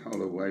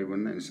 Hull away,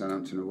 wasn't it? And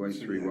Southampton away,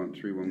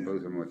 3-1, both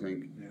of them, I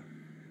think. Yeah.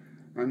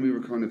 And we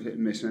were kind of hit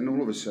and miss, and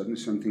all of a sudden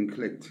something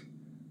clicked.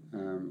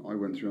 I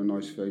went through a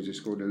nice phase. I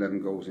scored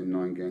 11 goals in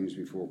 9 games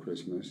before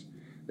Christmas.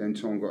 Then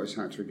Tom got his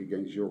hat-trick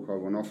against York. I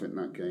went off it in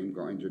that game,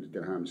 got injured,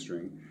 did a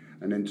hamstring.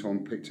 And then Tom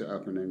picked it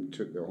up and then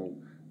took the whole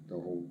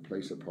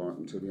place apart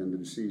until the end of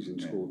the season.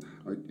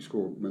 I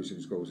scored most of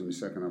his goals in the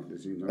second half of the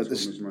season. I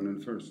scored most in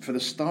the first. For the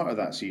start of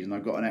that season,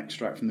 I've got an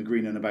extract from the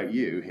Green and About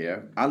You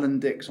here. Alan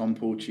Dix on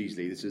Paul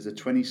Cheesley. This is the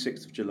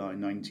 26th of July,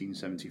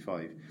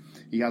 1975.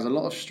 He has a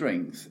lot of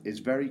strength, is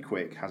very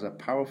quick, has a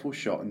powerful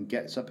shot and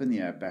gets up in the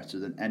air better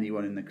than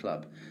anyone in the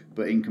club.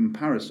 But in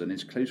comparison,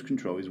 his close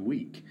control is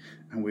weak,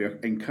 and we are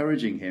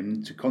encouraging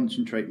him to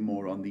concentrate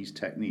more on these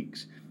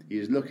techniques. He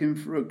is looking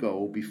for a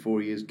goal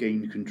before he has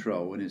gained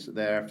control and is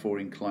therefore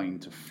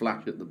inclined to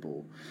flash at the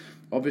ball.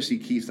 Obviously,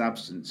 Keith's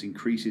absence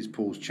increases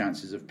Paul's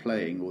chances of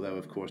playing, although,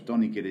 of course,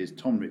 Donny Giddes,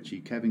 Tom Ritchie,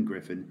 Kevin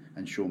Griffin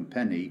and Sean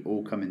Penny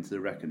all come into the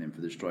reckoning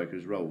for the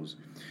strikers' roles.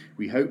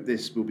 We hope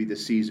this will be the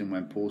season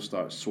when Paul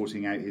starts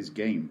sorting out his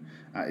game.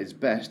 At his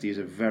best, he is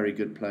a very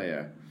good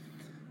player.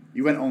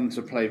 you went on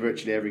to play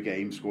virtually every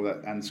game,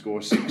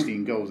 score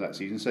 16 goals that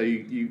season. So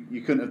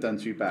you couldn't have done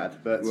too bad.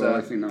 But well,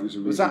 I think that was a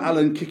reason. Was that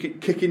Alan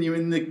kicking you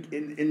in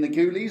the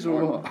goolies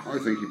or what? I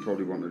think he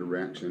probably wanted a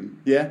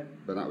reaction. Yeah.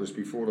 But that was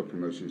before the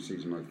promotion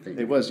season, I think.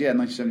 It was, yeah,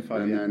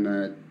 1975.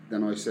 And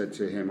then I said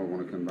to him, I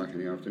want to come back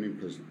in the afternoon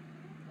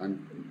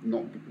and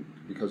not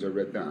because I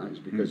read that. It's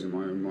because in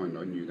my own mind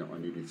I knew that I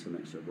needed some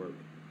extra work.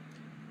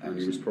 And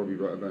he was probably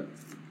right about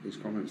his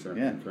comments there.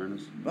 In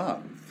fairness. Ah,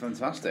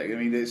 fantastic. I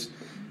mean, there's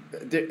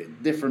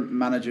different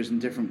managers in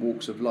different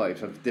walks of life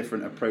have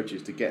different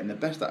approaches to getting the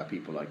best out of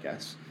people, I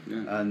guess.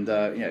 Yeah. And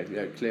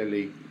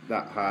clearly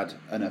that had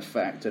an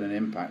effect and an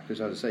impact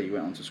because, as I say, you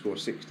went on to score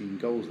 16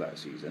 goals that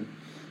season.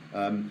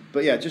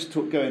 But yeah, just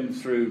going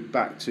through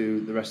back to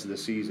the rest of the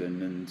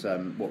season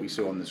and what we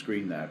saw on the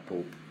screen there,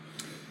 Paul.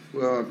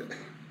 Well,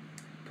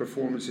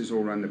 performances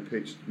all around the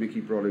pitch.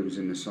 Mickey Brodie was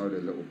in the side a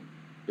little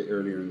bit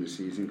earlier in the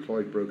season.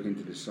 Clive broke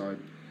into the side.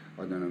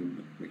 I don't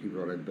know, Mickey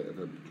Brodie had a bit of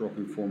a drop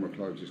in form, or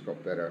Clive just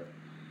got better.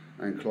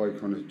 And Clive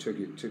kind of took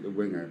the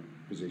winger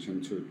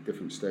position to a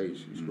different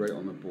stage. He was great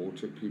on the ball,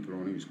 took people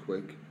on, he was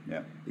quick.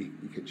 Yeah. He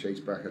could chase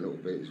back a little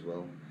bit as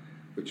well,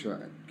 which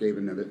gave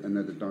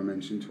another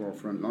dimension to our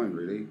front line,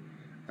 really.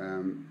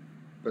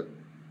 But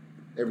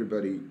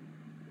everybody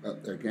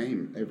up their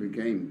game,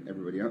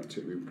 everybody up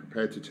to it. We were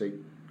prepared to take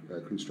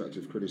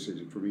constructive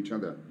criticism from each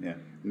other. Yeah.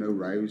 No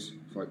rows.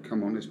 It's like,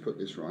 come on, let's put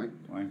this right.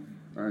 Right.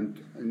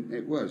 And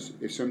it was.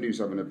 If somebody was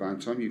having a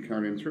bad time, you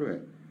carry them through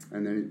it.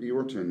 And then it'd be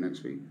your turn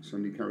next week.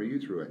 Somebody carry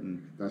you through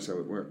it. That's how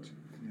it worked.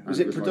 Yeah.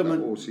 Was it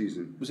predominant like all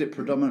season? Was it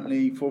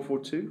predominantly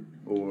 4-4-2,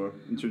 or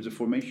in terms of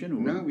formation?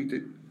 Or? No, we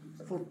did.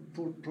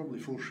 Probably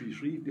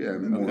 4-3-3. Yeah,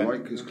 more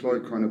like, because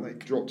Clive kind of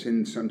dropped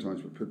in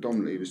sometimes, but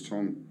predominantly it was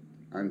Tom.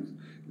 And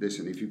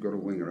listen, if you've got a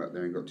winger up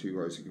there and got two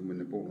guys that can win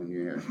the ball on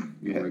your air,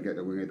 you want to get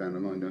the winger down the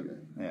line, don't you?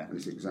 Yeah. And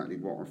it's exactly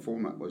what our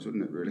format was,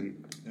 wasn't it? Really.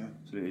 Yeah.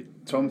 Absolutely.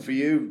 Tom, for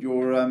you,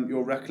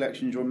 your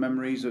recollections, your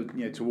memories of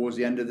towards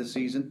the end of the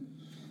season.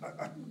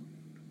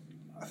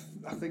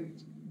 I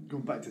think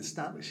going back to the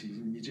start of the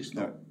season, you just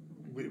thought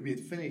we had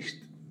finished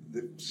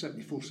the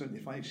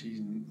 74-75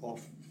 season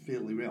off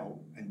fairly well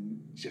and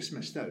just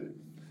missed out,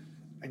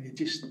 and you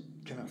just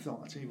kind of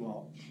thought, I tell you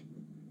what,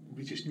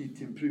 we just need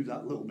to improve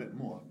that a little bit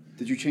more.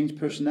 Did you change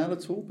personnel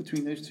at all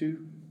between those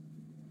two?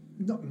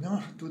 No,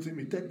 I don't think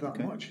we did that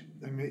much.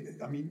 I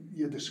mean,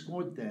 you had the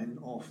squad then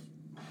of.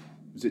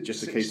 Was it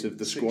just a case of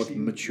the squad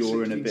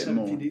maturing a bit 17,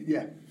 more?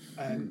 Yeah,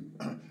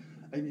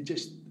 and you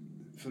just,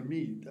 for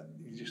me,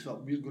 you just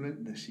thought we're going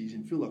into this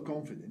season full of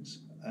confidence.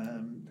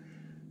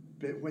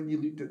 But when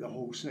you looked at the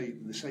whole side,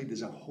 the side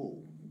as a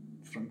whole,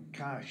 from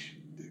Cash,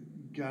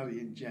 Gary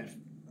and Jeff,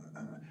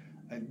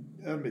 and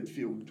our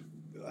midfield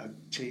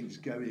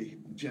changed Gary,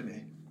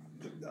 Jimmy.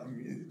 I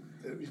mean,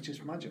 it was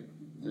just magic.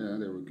 Yeah,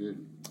 they were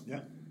good.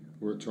 Yeah,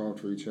 worked hard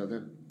for each other.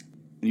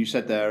 And you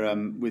said there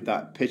with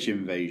that pitch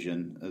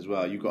invasion as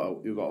well, you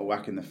got a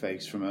whack in the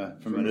face from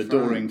an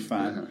adoring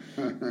fan.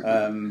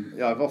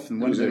 Yeah. I've often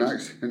wondered. It was an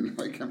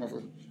accident. I came off.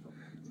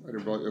 I had a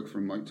right hook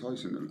from Mike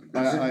Tyson.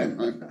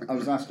 I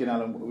was asking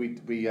Alan.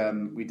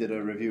 We did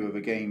a review of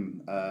a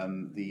game,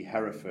 the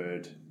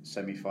Hereford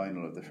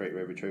semi-final of the Freight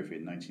Rover Trophy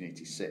in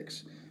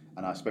 1986,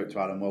 and I spoke to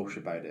Alan Walsh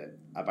about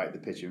the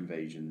pitch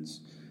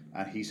invasions,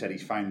 and he said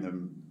he's found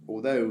them,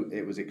 although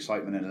it was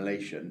excitement and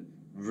elation,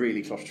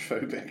 really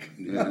claustrophobic.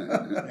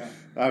 Yeah.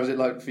 How was it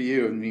like for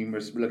you? I mean,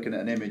 we're looking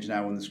at an image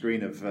now on the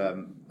screen of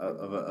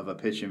a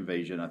pitch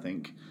invasion, I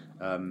think.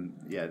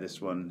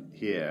 This one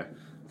here.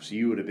 So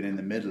you would have been in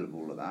the middle of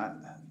all of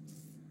that.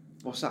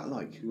 What's that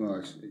like?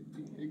 Well,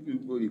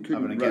 you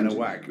couldn't run a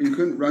whack. You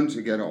couldn't run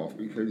to get off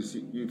because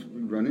you'd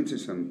run into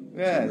some.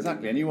 Yeah,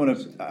 exactly. And you want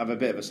to have a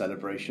bit of a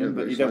celebration,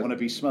 but you don't want to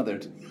be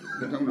smothered.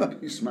 You don't want to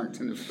be smacked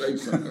in the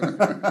face. I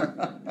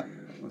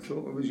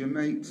thought it was your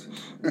mate.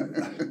 I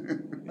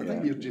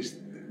think you're just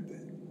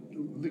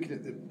looking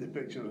at the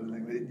picture and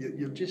everything.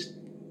 You're just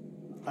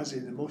as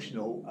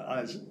emotional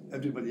as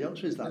everybody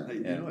else was that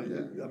night.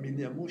 I mean,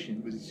 the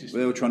emotion was just.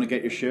 They were trying to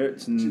get your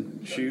shirts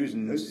and shoes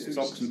and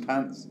socks and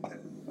pants.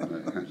 I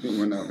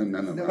didn't have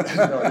none of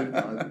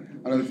that.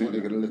 I don't think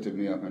they could have lifted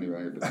me up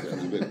anyway, but it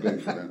was a bit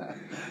big for them.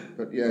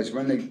 But yes,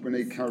 when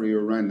they carry you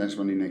around, that's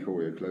when they nick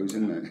all your clothes,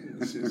 isn't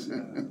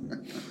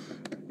it?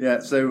 Yeah,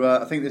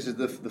 so I think this is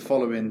the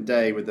following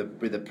day with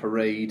the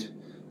parade.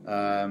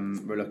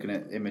 We're looking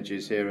at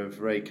images here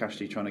of Ray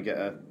Cashley trying to get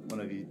one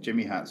of your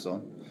Jimmy hats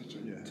on.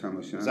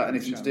 Thomas, is that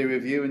anything to do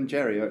with you and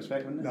Jerry, I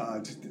expect, wasn't it?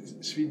 No,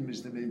 Sweden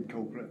was the main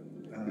culprit.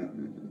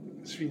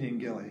 Sweden and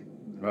Gilly.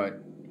 Right.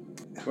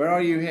 Where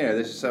are you here?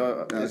 This is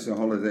that's the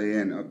Holiday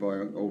Inn up by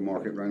Old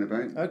Market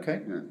Roundabout.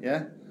 Okay.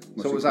 Yeah.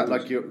 So was that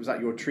like was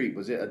that your treat?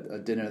 Was it a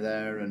dinner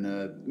there and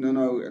a?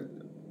 No. It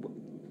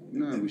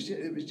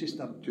was just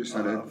a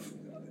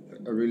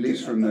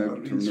release from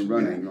the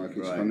running, like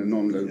it's kind of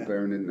non-load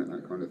bearing, isn't it?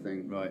 That kind of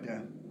thing. Right.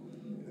 Yeah.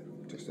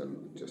 Just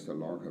a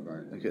lark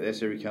about. Look at this.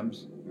 Here he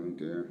comes. Oh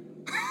dear.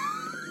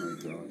 Oh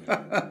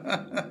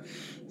God.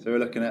 So we're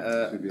looking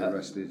at Should be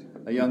arrested.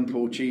 A young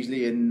Paul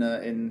Cheesley in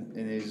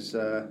his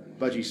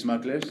budgie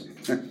smugglers.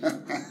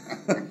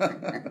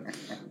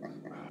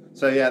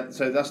 So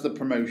that's the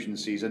promotion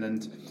season,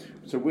 and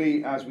so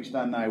as we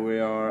stand now, we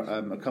are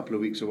a couple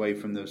of weeks away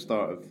from the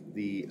start of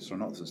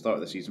not the start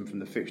of the season, from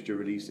the fixture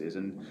releases,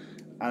 and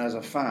as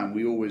a fan,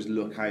 we always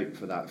look out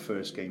for that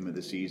first game of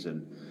the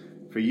season.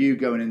 For you,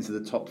 going into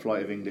the top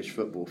flight of English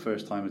football,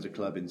 first time as a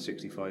club in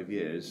 65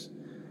 years,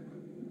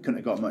 couldn't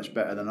have got much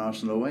better than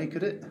Arsenal away,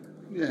 could it?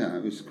 Yeah,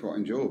 it was quite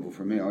enjoyable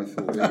for me. I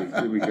thought,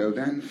 here we go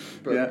then.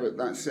 But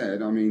that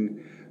said, I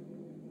mean,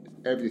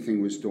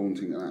 everything was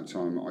daunting at that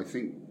time. I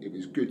think it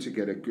was good to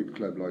get a good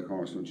club like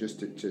Arsenal just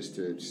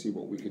to see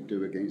what we could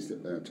do against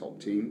a top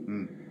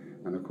team.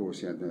 And of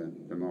course, you had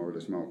the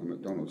marvellous Malcolm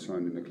McDonald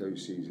signed in the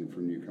close season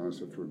from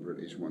Newcastle for a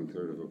British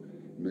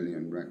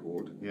 1/3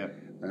 record. Yeah.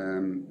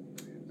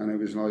 And it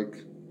was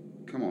like,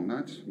 come on,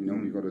 lads, you know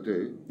what you've got to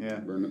do. Yeah.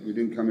 We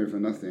didn't come here for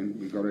nothing.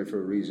 We got here for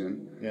a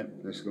reason. Yeah.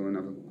 Let's go and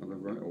have a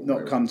right.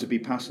 Not come to be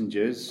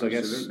passengers,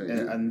 Absolutely, I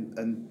guess.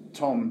 And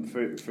Tom,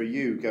 for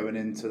you going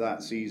into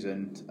that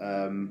season,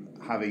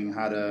 having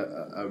had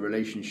a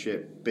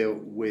relationship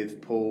built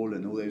with Paul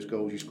and all those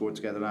goals you scored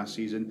together last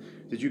season,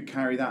 did you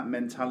carry that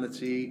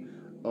mentality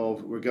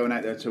of we're going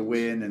out there to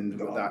win and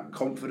that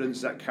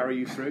confidence that carry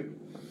you through?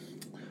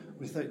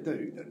 Without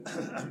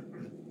doubt.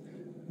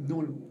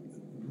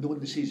 Knowing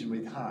the season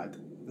we'd had,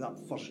 that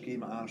first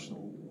game at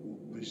Arsenal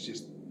was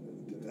just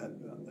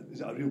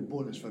a real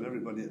bonus for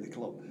everybody at the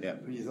club. Yeah.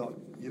 When you thought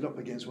you're up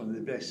against one of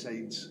the best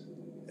sides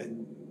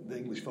in the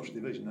English First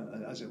Division,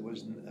 as it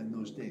was in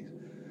those days.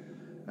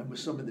 And with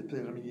some of the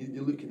players, I mean,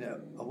 you're looking at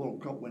a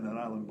World Cup winner,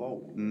 Alan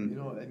Ball, you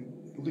know, and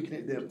looking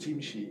at their team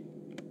sheet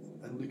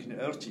and looking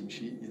at our team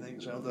sheet, you think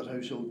there's other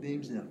household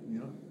names there, you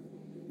know.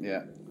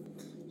 Yeah.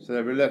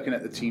 So we're looking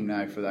at the team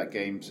now for that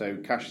game. So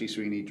Cashley,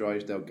 Sweeney,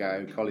 Drysdale,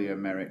 Gow, Collier,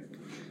 Merrick,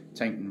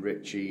 Tainton,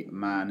 Ritchie,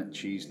 Mann,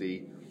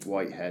 Cheesley,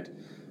 Whitehead.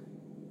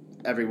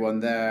 Everyone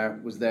there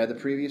was there the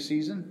previous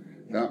season?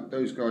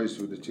 Those guys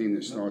were the team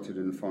that started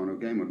in the final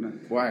game,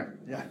 wasn't it? Wow.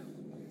 Yeah.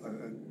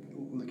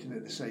 Looking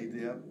at the side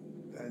there,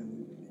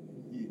 and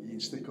you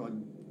stick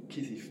on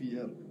Keithy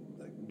Fear,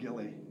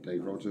 Gilly,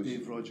 Dave Rogers.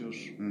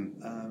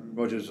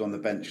 Rogers was on the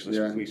bench.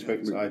 We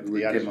spoke to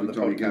we had him on the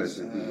podcast.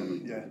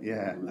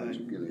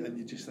 And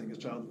you just think,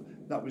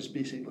 that was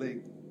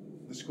basically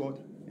the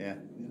squad. Yeah.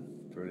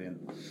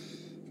 Brilliant.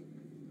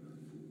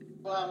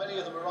 Well, many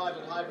of them arrived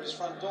at Highbury's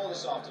front door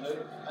this afternoon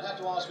and had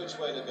to ask which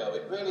way to go.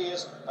 It really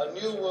is a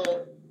new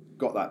world.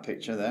 Got that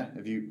picture there?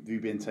 Have you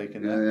been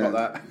taken there? Yeah.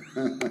 Got that?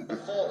 For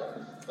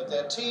them. But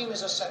their team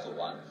is a settled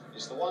one.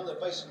 It's the one that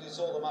basically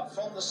saw them up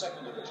from the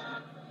second division.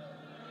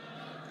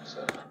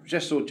 So.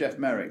 Just saw Jeff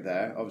Merrick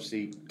there,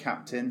 obviously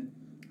captain.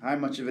 How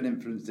much of an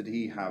influence did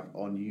he have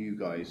on you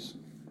guys?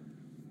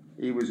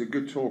 He was a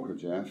good talker,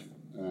 Jeff,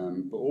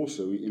 but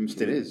also he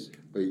still is.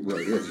 He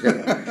is.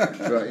 Yeah.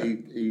 But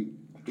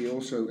he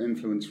also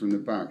influenced from the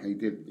back. He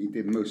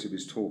did most of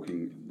his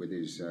talking with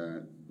his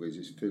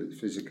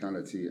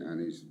physicality and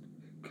his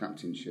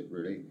captainship.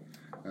 Really,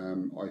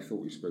 I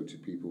thought he spoke to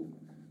people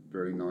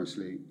very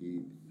nicely.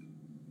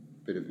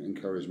 Bit of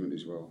encouragement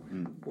as well.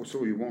 That's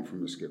all you want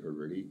from the skipper,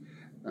 really.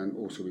 And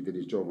also he did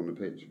his job on the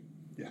pitch,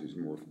 which is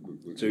more.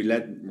 So he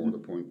led more the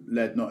point.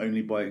 Led not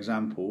only by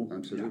example,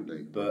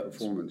 absolutely, but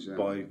performance,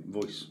 by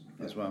voice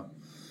as well.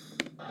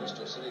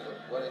 Bristol City look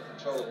well in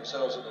control of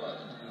themselves at the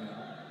moment.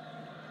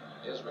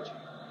 Here's Richie.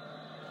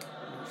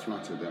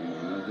 Flattered them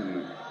 1-0, didn't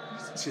it?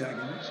 See that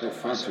again? So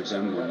flattered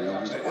them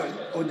 1-0.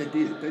 Oh, they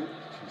did. The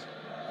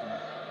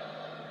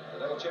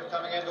little chip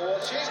coming in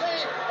towards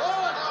Cheesley.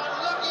 Oh, how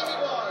unlucky he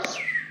was!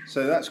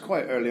 So that's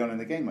quite early on in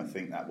the game, I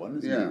think, that one,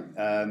 isn't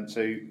it?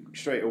 So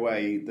straight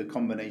away, the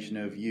combination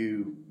of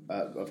you,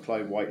 of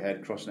Clive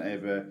Whitehead crossing it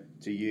over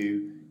to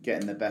you,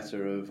 getting the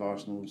better of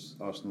Arsenal's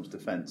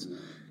defence.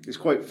 It's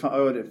quite. I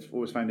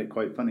always found it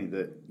quite funny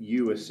that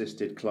you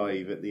assisted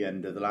Clive at the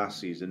end of the last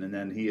season, and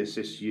then he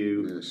assists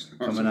you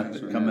coming up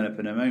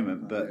in a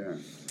moment. But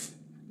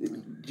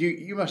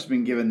you must have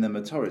been giving them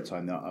a torrid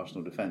time, that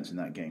Arsenal defence in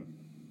that game.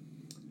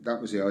 That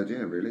was the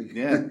idea, really.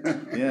 Yeah,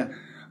 yeah.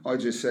 I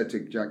just said to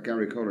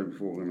Gary Collard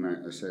before we went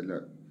out, I said,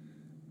 look,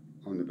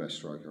 I'm the best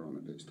striker on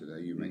the pitch today,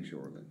 you make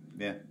sure of it.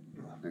 Yeah.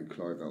 And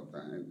Clive helped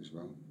that out as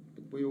well.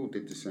 But we all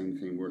did the same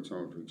thing, worked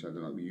hard for each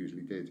other like we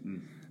usually did.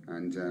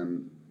 And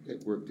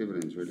it worked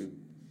dividends, really.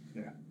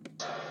 Yeah.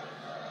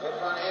 Good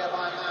run here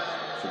by Mann.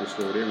 Should have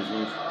scored here as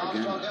well.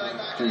 Again,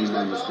 Jimmy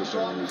Mann was good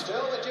going.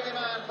 Still the Jimmy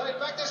Mann, played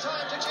back this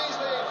time to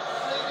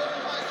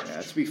Cheesley.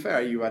 Yeah, to be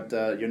fair, you had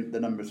the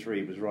number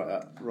 3 was right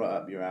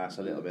up your ass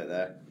a little bit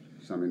there.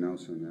 Sammy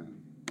Nelson, yeah.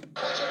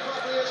 Catch it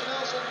properly is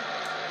Nelson.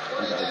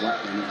 He got a whack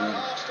one as well.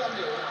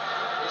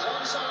 He's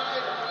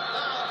onside.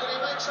 Now, can he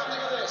make something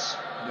of this?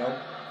 No.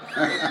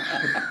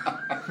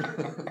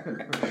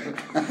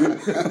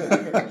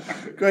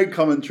 Great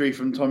commentary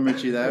from Tom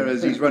Ritchie there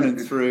as he's running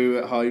through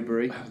at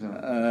Highbury.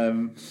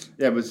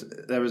 There was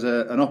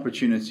an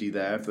opportunity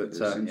there, but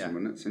Simpson,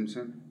 wasn't it?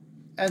 Simpson.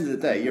 End of the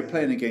day, you're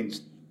playing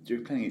against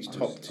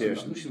top tier.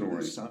 Playing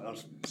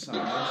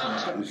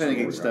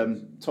against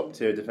top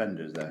tier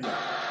defenders there.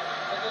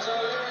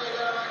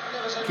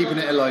 Keeping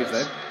it alive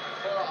though.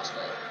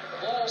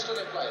 balls to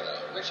the play,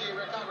 though. Richie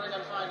recovering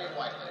and finding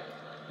Whitehead.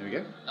 There we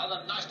go.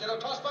 Another nice little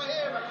toss by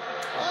him.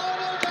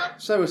 Oh, no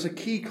doubt. So it's a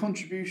key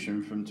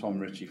contribution from Tom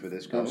Ritchie for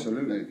this goal.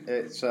 Absolutely.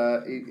 It's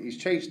he's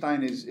chased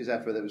down his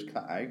effort that was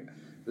cut out,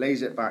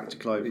 lays it back to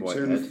Clive He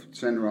Whitehead. turned the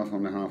centre off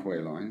on the halfway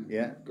line.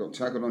 Yeah. Got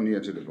tackled on the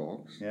edge of the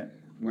box. Yeah.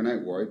 Went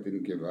out wide,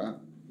 didn't give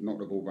up. Knocked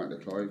the ball back to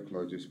Clive.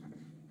 Clive just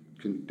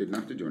didn't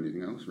have to do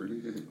anything else,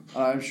 really, did he?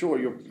 I'm sure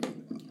you're.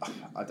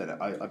 I don't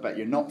know. I bet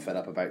you're not fed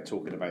up about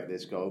talking about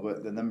this goal,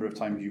 but the number of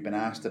times you've been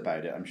asked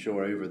about it, I'm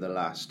sure over the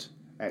last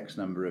X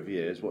number of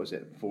years. What is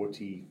it?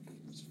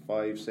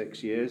 45,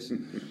 6 years.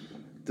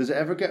 Does it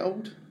ever get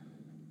old?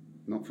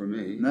 Not for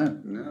me. No.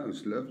 No,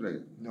 it's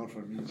lovely. Not for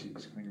me,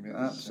 geez.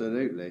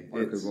 Absolutely.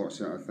 I could watch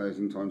that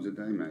 1,000 times a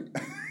day, mate.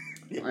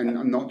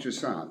 And not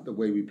just that, the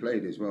way we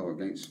played as well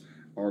against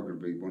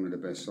arguably one of the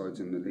best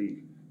sides in the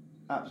league.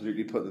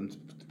 Absolutely put them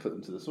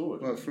to the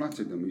sword. Well, it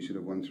flattered them. We should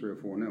have won 3 or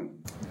 4-0.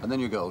 And then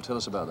your goal. Tell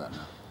us about that.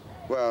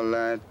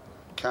 Well,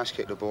 Cash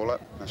kicked the ball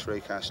up. That's Ray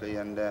Cashley,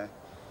 and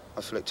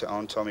I flicked it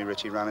on. Tommy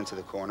Ritchie ran into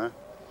the corner,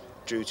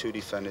 drew 2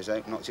 defenders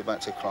out, knocked it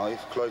back to Clive.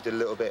 Clive did a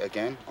little bit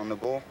again on the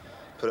ball,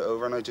 put it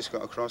over, and I just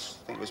got across.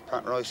 I think it was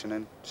Pat Rice, and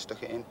then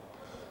stuck it in.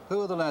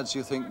 Who are the lads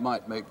you think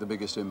might make the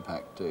biggest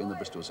impact in the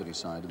Bristol City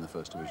side in the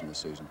First Division this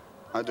season?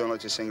 I don't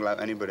like to single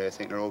out anybody. I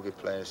think they're all good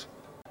players.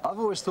 I've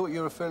always thought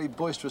you're a fairly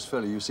boisterous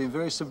fellow. You seem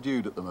very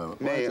subdued at the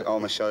moment. Me? Oh,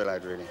 I'm a shy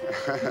lad, really.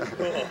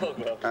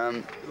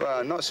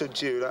 Well, not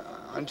subdued.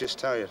 I'm just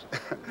tired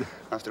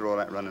after all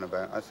that running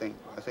about. I think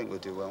we'll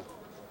do well.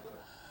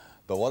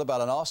 But what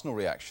about an Arsenal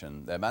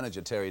reaction? Their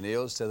manager, Terry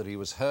Neils, said that he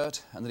was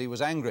hurt and that he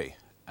was angry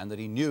and that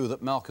he knew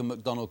that Malcolm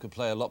McDonald could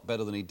play a lot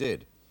better than he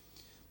did.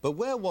 But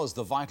where was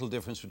the vital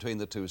difference between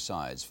the two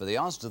sides? For the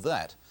answer to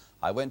that,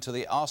 I went to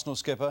the Arsenal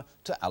skipper,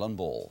 to Alan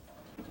Ball.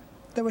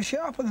 They were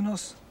sharper than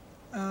us.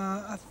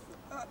 I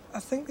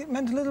think it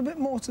meant a little bit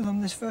more to them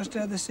this first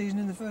day of the season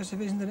in the First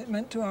Division than it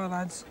meant to our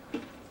lads.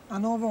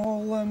 And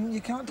overall, you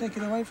can't take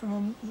it away from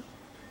them.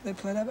 They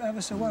played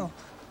ever so well.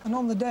 And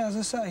on the day, as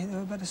I say, they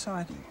were a better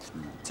side.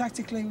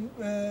 Tactically,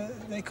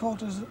 they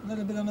caught us a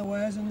little bit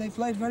unawares, and they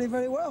played very,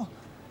 very well.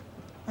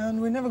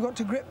 And we never got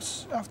to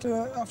grips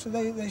after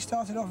they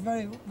started off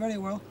very, very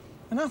well.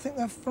 And I think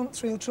their front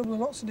three will trouble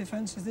lots of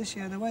defences this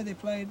year, the way they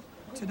played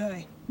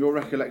today. Your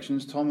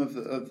recollections, Tom, of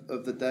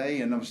the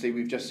day, and obviously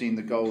we've just seen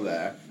the goal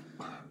there.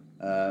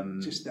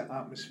 Just the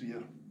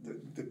atmosphere,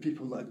 the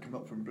people that had come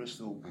up from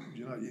Bristol,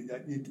 you know,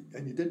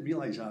 and you didn't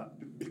realise that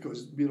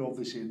because we're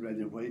obviously in red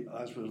and white,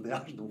 as were the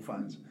Arsenal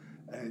fans.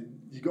 And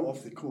you got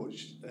off the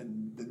coach,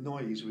 and the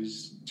noise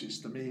was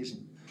just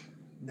amazing.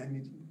 And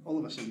then all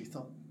of a sudden you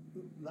thought,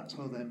 that's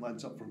how them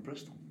lads up from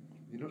Bristol.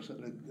 You know, so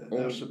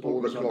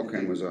all the clock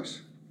in was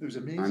us. It was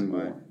amazing. And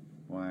more.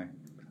 Why?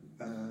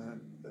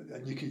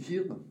 And you could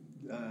hear them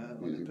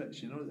on the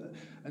pitch, you know.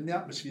 And the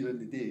atmosphere of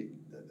the day,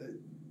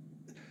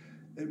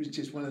 it was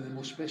just one of the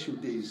most special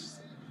days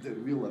that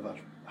we'll ever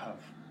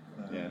have.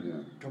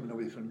 Coming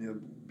away from there,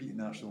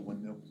 beating Arsenal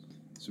 1-0.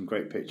 Some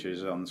great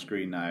pictures on the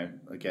screen now,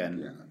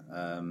 again.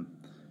 I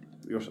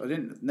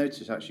didn't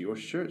notice, actually, your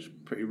shirt's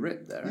pretty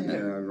ripped there, isn't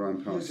it? I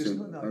ran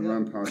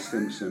past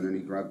Simpson and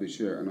he grabbed the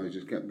shirt and I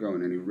just kept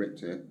going and he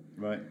ripped it.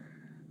 Right.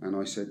 And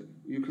I said,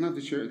 you can have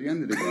the shirt at the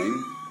end of the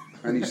game.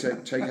 And he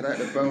said, take it out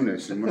the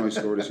bonus. And when I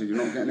scored, I said, you're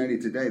not getting any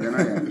today, then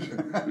I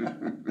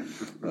am.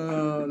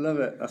 Oh, I love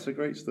it. That's a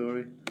great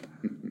story.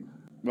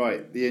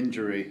 Right, the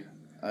injury.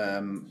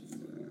 On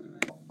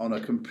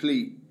a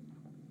complete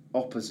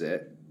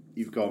opposite,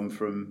 you've gone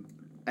from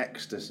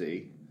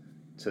ecstasy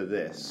to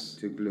this.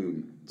 To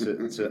gloom.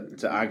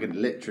 To agony,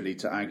 literally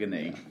to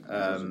agony.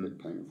 That was a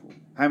bit painful.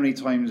 How many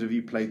times have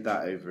you played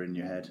that over in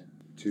your head?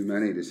 Too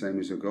many, the same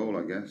as a goal,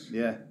 I guess.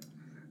 Yeah.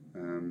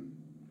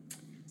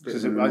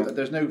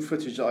 There's no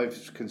footage that I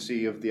can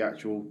see of the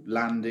actual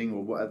landing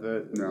or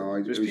whatever. No,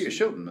 it was Peter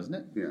Shilton, wasn't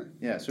it? Yeah.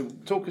 Yeah. So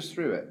talk us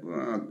through it.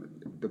 Well,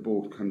 the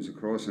ball comes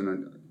across,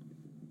 and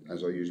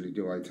as I usually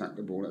do, I attack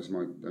the ball. That's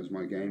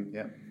my game.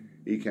 Yeah.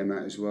 He came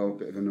out as well,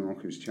 bit of an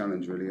innocuous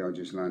challenge really. I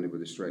just landed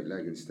with a straight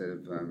leg instead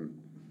of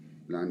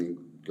landing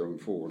going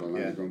forward. I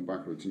landed going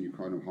backwards, and you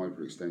kind of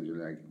hyperextend your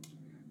leg.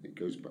 It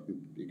goes back.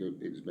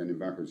 It was bending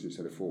backwards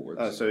instead of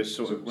forwards. So it's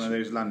sort of one of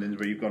those landings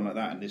where you've gone like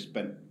that and it's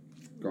bent.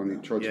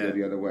 Tried to go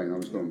the other way, and I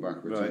was going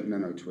backwards. Right. And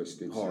then I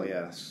twisted. Oh, so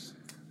yes.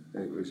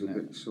 It was a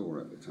bit sore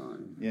at the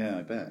time. Yeah,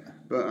 I bet.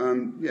 But,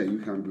 you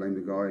can't blame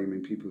the guy. I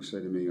mean, people say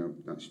to me,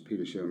 that's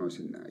Peter Shilton. I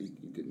said, no, he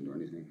didn't do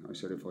anything. I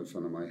said, if I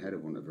fell on my head,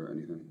 it wouldn't have hurt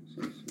anything.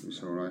 So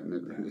it's all right, isn't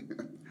it, really?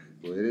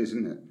 Well, it is,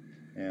 isn't it?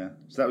 Yeah.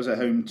 So that was at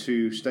home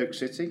to Stoke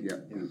City? Yeah,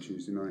 on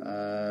Tuesday night.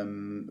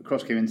 The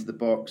cross came into the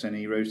box and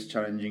he rose to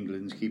challenge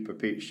England's keeper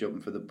Peter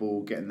Shilton for the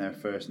ball, getting there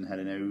first and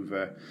heading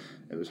over.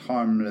 It was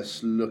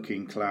harmless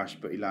looking clash,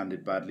 but he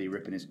landed badly,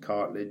 ripping his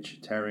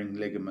cartilage, tearing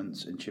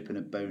ligaments and chipping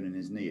a bone in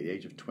his knee at the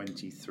age of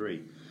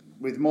 23.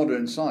 With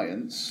modern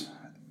science,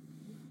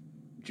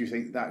 do you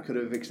think that could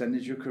have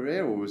extended your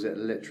career, or was it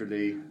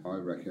literally... I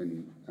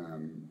reckon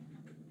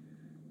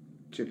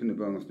chipping the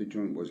bone off the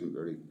joint wasn't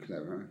very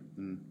clever.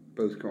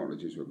 both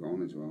cartilages were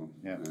gone as well,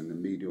 Yeah. and the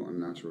medial and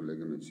lateral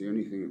ligaments. The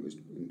only thing that was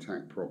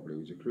intact properly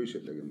was the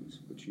cruciate ligaments,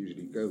 which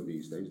usually go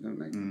these days, don't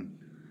they?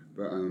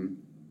 But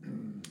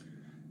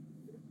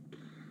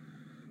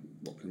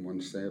what can one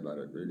say about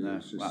it, really? No,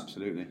 It's just,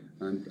 absolutely.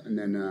 And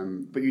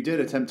then... but you did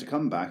attempt to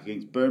come back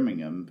against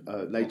Birmingham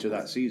later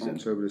that season.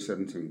 October the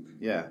 17th.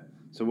 Yeah.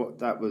 So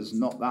that was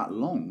not that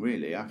long,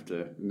 really,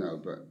 after... No,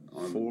 but...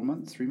 4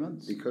 months, 3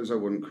 months? Because I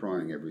wasn't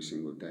crying every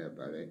single day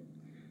about it,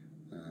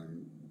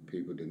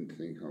 people didn't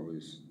think I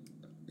was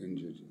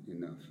injured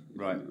enough.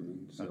 Right. You know what I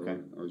mean? So Okay.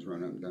 I was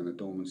running up and down a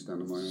Dolman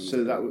stand on my own.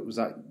 So was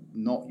that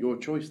not your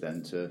choice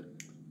then to...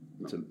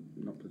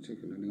 Not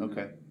particularly.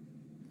 Okay.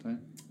 Fine.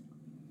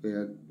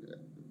 Yeah,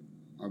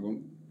 I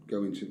won't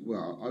go into...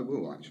 Well, I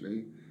will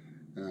actually.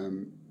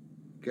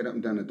 Get up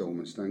and down a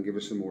Dolman stand, give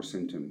us some more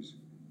symptoms.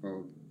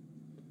 Well,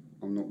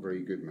 I'm not very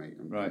good, mate.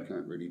 I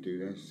can't really do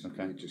this.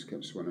 Okay. It just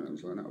kept swelling. It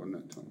was like that, wasn't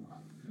it, Tom?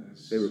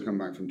 They would come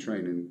back from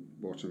training,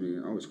 watching me.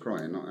 I was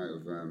crying, not out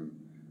of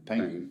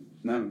pain.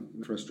 No.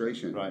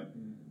 Frustration. Right.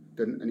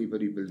 Didn't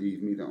anybody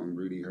believe me that I'm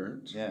really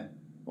hurt? Yeah.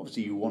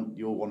 Obviously, you'll want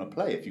to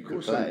play if you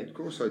could play. Of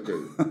course I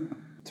do.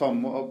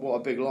 Tom, what a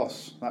big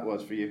loss that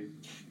was for you.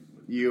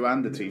 You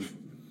and the team.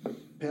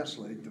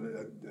 Personally,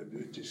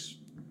 it just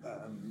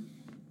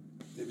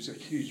it was a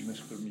huge miss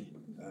for me.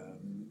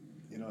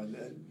 You know,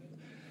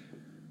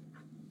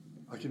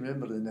 I can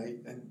remember the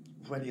night, and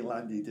when he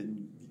landed,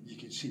 and you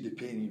could see the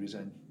pain he was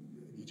in.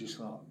 You just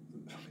thought,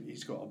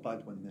 he's got a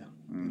bad one there.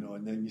 You know,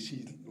 and then you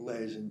see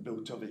Les and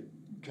Bill Tovey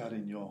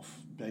carrying you off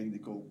behind the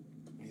goal.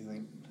 You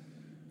think,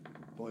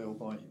 boy oh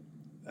boy,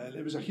 and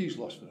it was a huge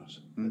loss for us.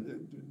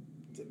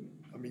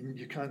 I mean,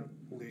 you can't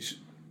lose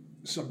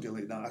somebody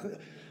like that.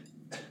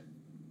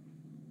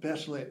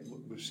 Personally,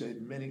 we've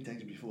said many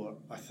times before,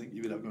 I think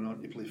he would have gone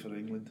on to play for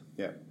England.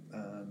 Yeah.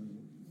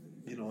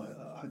 You know,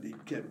 had he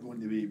kept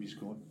going the way he was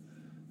going,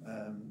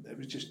 it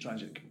was just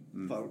tragic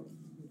for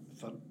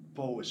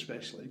Paul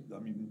especially. I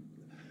mean,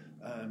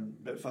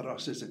 but for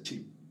us as a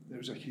team, it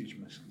was a huge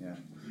miss. Yeah.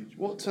 Huge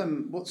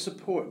What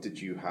support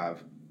did you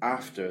have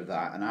after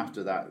that, and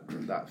after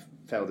that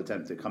failed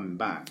attempt at coming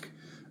back?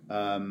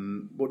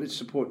 What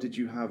support did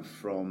you have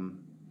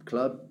from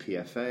club,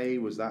 PFA?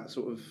 Was that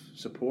sort of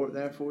support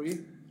there for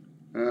you?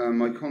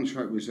 My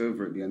contract was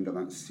over at the end of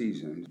that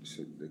season,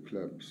 so the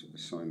club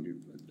signed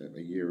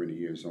a year and a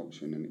year's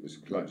option, and it was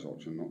the club's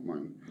option, not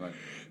mine. Right.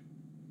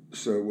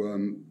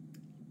 So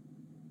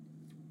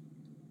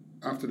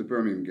after the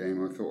Birmingham game,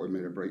 I thought I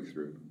made a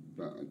breakthrough,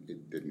 but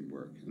it didn't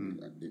work.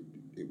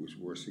 It was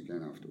worse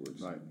again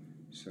afterwards. Right.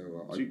 So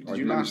did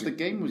you last the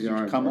game? Did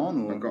you come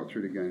on? Or? I got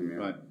through the game. Yeah.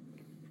 Right.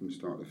 From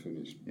start to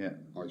finish. Yeah.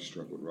 I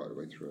struggled right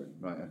away through it.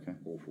 Right. Okay.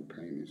 Awful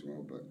pain as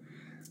well, but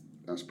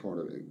that's part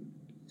of it.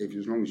 If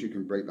as long as you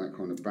can break that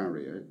kind of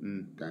barrier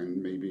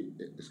down, maybe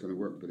it's going to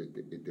work. But it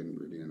didn't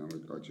really, and I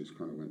just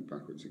kind of went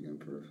backwards again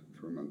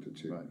for a month or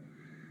two. Right.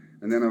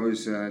 And then I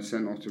was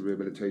sent off to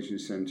rehabilitation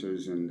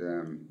centres and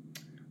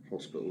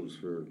hospitals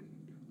for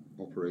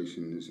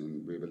operations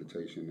and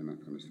rehabilitation and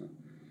that kind of stuff.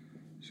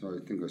 So I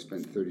think I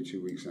spent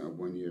 32 weeks out of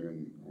 1 year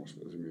in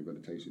hospitals and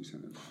rehabilitation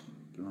centres.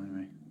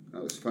 Blimey.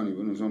 That was funny.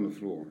 When I was on the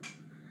floor,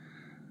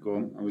 go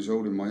on. I was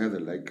holding my other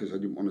leg because I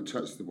didn't want to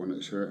touch the one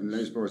that's hurt. And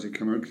Les Barnes had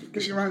come over,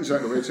 get your hands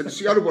out of the way. I said, it's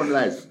the other one,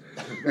 Les.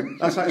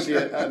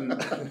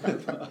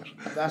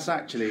 That's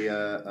actually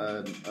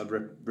a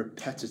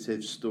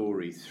repetitive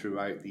story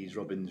throughout these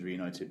Robins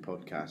Reunited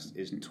podcasts,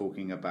 is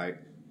talking about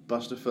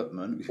Buster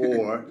Footman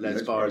or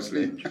Les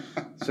Barsley.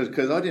 So,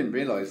 because I didn't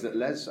realise that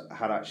Les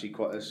had actually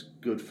quite a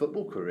good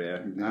football career,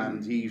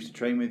 and he used to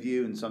train with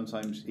you, and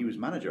sometimes he was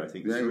manager, I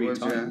think, 3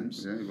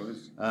 times. Yeah, he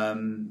was.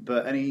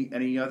 But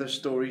any other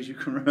stories you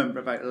can remember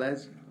about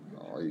Les?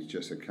 Oh, he's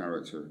just a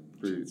character.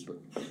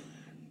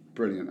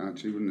 Brilliant,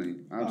 actually, wasn't he?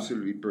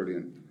 Absolutely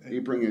brilliant.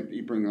 He'd bring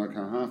like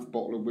a half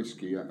bottle of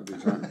whiskey out of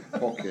his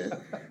pocket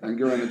and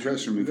go around the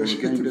dressing room before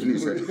the game, didn't he?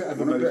 Say,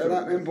 want a bit of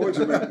that then, boys?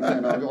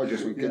 No, I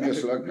just went, give me a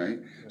slug, mate.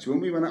 So when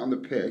we went out on the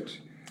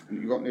pitch,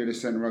 and you got near the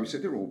centre row, we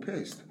said, they're all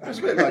pissed. It's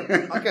a bit like,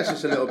 I guess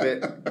it's a little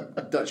bit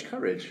Dutch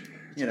courage.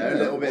 You know, a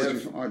little bit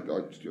of... Come on,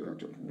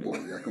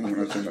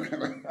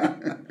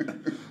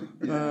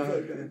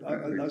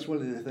 that's one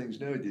of the things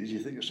nowadays. You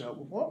think to yourself,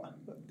 well, what?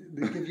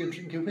 They give you a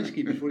drink of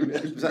whiskey before you...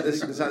 Is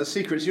that the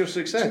secret to your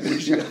success?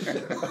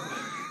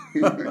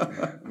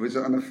 Was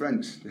it on the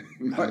French?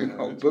 He might have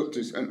got booked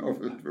to send off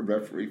a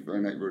referee for a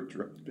neighbour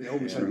drunk. He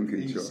always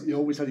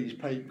had his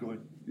pipe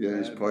going. Yeah,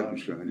 his pipe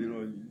was going. You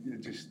know, you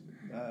just...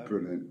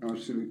 brilliant.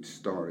 Absolute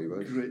star he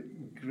was.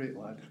 Great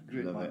lad.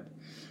 Great lad.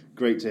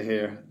 Great to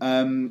hear.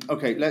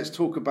 Okay, let's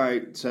talk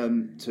about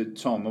to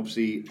Tom.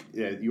 Obviously,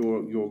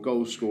 your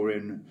goal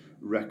scoring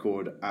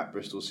record at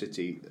Bristol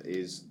City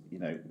is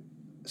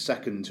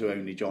second to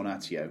only John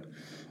Attio.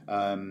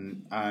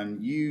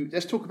 And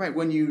let's talk about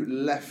when you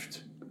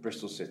left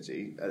Bristol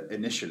City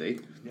initially.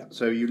 Yep.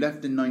 So you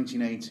left in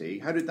 1980.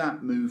 How did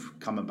that move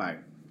come about?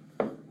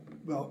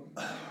 Well,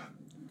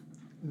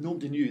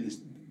 nobody knew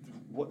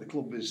what the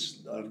club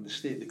was, or the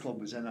state the club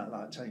was in at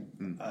that time.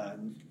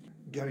 And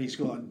Gary's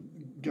gone,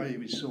 Guy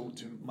was sold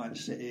to Man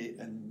City,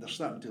 and they're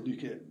starting to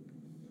look at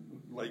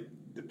like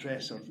the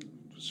press of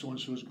so and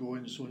so's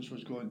going.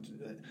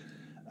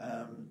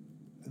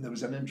 And there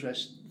was an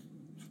interest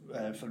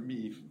for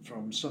me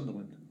from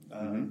Sunderland,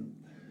 and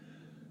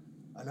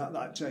at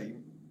that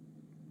time,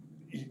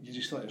 you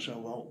just thought to yourself,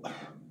 well,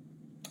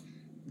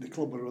 the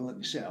club were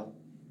willing to sell.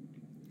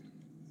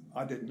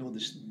 I didn't know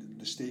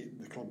the state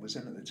the club was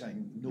in at the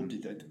time. Nobody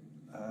did.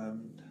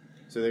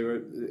 So they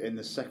were in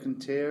the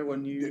second tier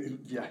when you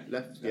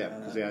left? Yeah,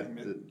 because they had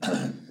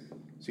the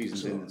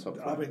seasons in the top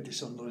five. I went to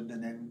Sunderland,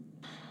 and then,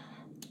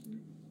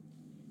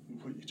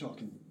 what you're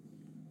talking,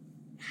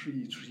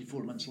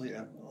 3-4 months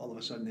later, all of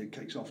a sudden it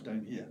kicks off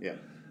down here. Yeah.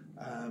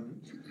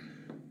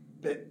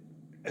 But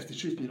if the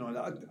truth be known,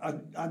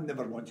 I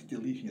never wanted to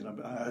leave here.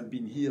 I had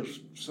been here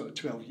sort of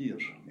 12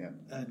 years. Yeah.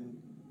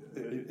 And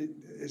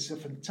it's a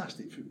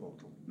fantastic football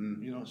club.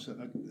 You know, so,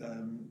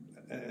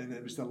 and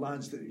it was the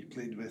lads that he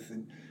played with,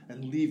 and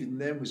leaving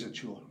them was a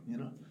chore, you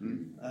know.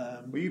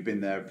 Well, you've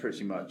been there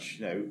pretty much,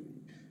 you know,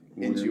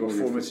 into your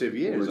formative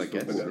years, I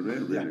guess.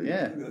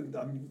 Yeah.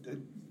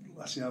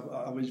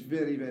 I was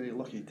very, very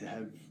lucky to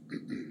have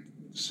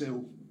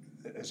Sil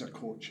as a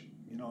coach.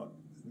 You know,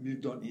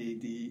 moved on to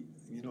AD. You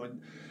know,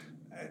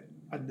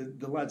 and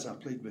the lads I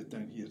played with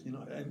down here. You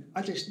know, and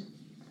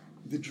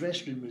the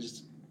dressing room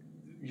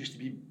used to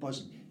be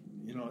buzzing.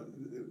 You know,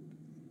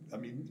 I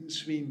mean,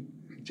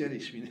 Jerry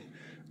Sweeney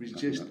was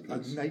just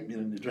a nightmare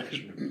in the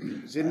dressing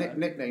room. His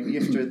nickname,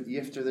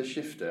 Yifter the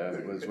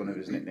Shifter, was one of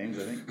his nicknames,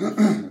 I think.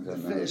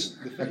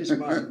 The fittest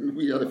man.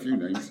 We had a few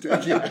names.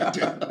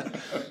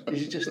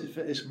 He's just the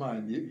fittest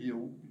man.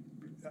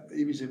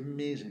 He was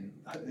amazing,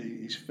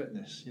 his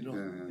fitness, you know.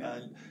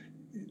 And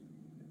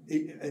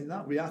in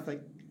that way, I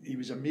think he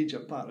was a major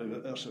part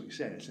of our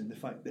success, in the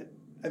fact that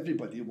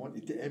everybody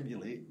wanted to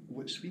emulate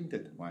what Sween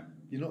did. Wow.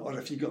 You know, or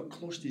if you got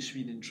close to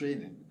Sween in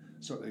training,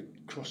 sort of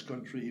cross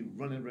country,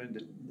 running around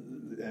the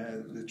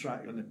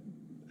track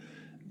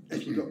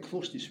if you got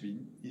close to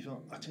Sween, you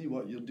thought, I tell you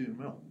what, you're doing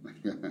well.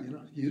 You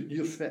know,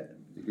 you're fit.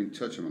 You can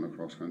touch him on a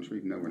cross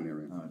country, nowhere near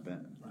him. Oh, I bet.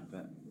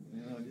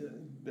 You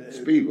know,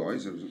 speed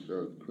wise, there was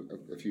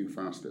a few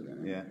faster than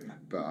him. Yeah.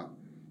 But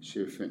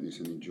sheer fitness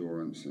and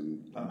endurance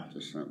and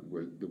just the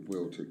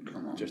will to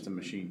come on. Just a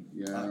machine.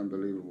 Yeah,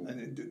 unbelievable.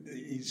 And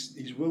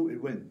his will to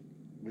win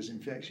was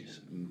infectious.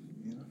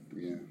 You know.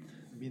 Yeah.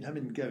 I mean, him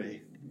and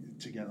Gowie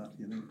together,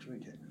 you know,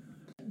 cricket.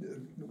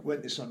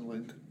 Went to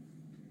Sunderland,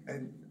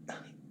 and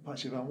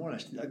actually, if I'm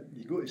honest,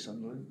 you go to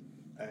Sunderland,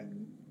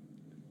 and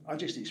I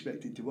just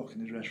expected to walk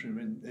in the dressing room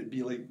and it'd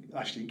be like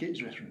Ashton Gate's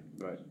dressing room.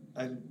 Right.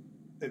 And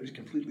it was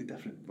completely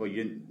different. Well,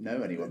 you didn't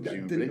know anyone,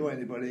 presumably. Didn't know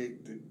anybody.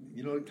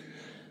 You know,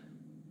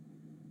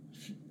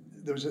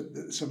 there was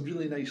some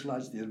really nice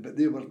lads there, but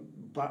they were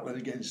battling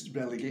against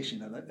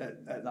relegation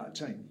at that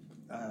time.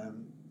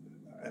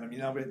 And I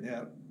mean, I went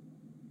there,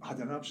 had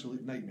an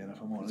absolute nightmare,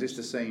 if I'm honest. Is this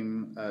the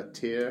same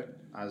tier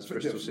as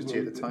Bristol City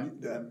at the time?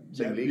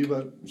 Same league?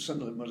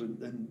 Sunderland was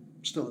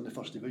still in the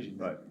first division.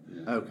 Right.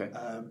 Okay.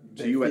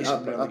 So you went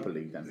up a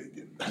league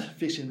then?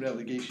 Facing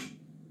relegation.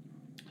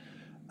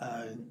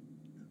 And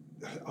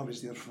I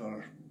was there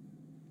for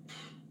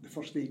the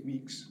first 8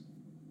 weeks.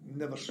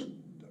 Never scored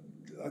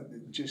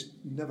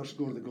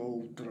the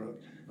goal.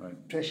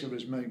 Right. Pressure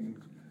was mounting.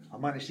 I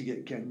managed to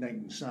get Ken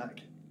Knighton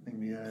sacked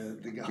in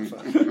the gaffer.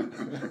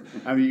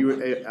 I mean, you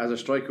were as a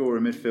striker or a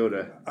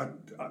midfielder?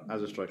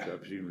 As a striker,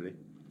 presumably.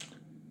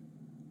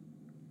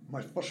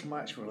 My first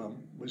match for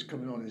him was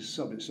coming on as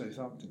sub at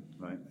Southampton.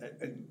 Right.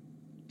 And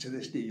to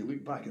this day, you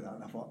look back at that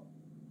and I thought,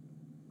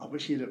 I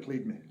wish he'd have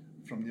played me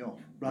from the off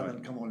rather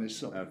than come on as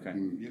sub. Okay.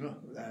 You know,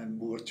 and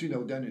we were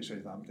 2-0 down at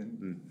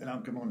Southampton, and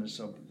I'm coming on as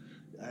sub,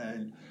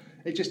 and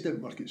it just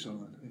didn't work at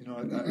Sunderland. You know,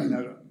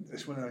 and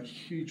it's one of the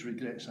huge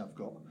regrets I've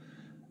got.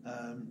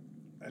 And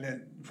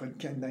then when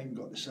Ken Knighton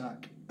got the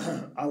sack,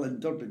 Alan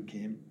Durbin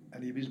came,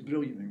 and he was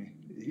brilliant with me.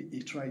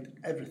 He tried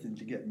everything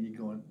to get me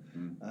going,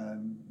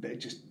 but it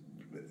just,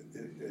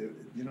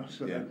 you know,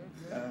 so it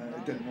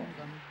didn't work.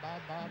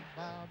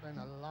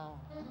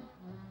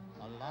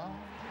 Along,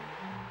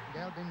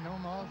 there'll be no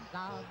more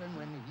sobbing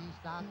when he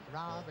starts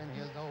robbing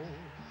his old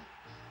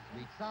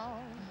sweet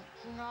song.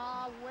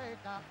 Oh,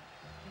 wake up,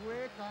 you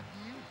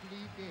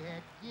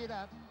sleepyhead. Get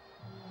up,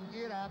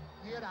 get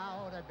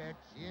out of bed.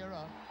 Cheer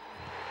up,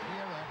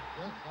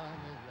 the sun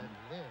is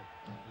lit.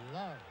 Live,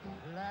 love,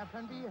 laugh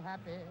and be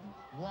happy.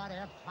 What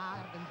if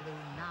I've been blue?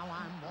 Now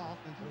I'm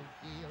walking through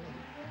fields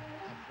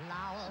of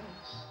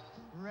flowers.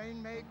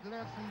 Rain may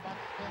glisten, but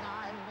still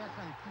I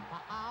listen for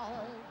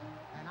hours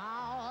and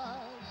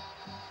hours.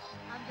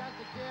 I'm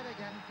just a kid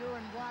again,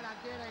 doing what I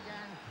did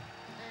again,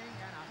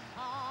 singing a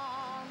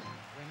song.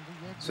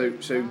 So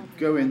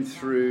going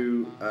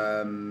through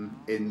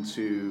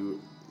into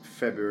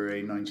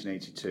February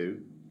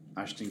 1982,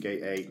 Ashton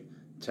Gate 8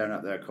 tearing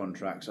up their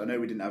contracts. I know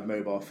we didn't have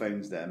mobile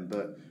phones then,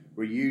 but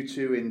were you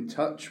two in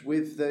touch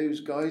with those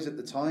guys at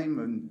the time,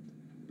 and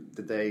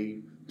did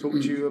they talk to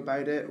you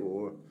about it,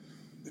 or?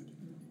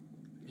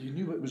 You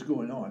knew what was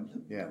going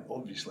on, yeah,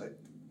 obviously,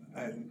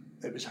 and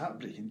it was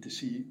heartbreaking to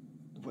see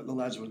what the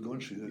lads were going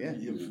through. Yeah.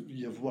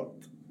 You've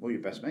worked. All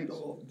your best mates.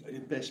 Your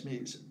best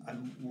mates,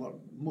 and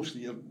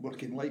mostly your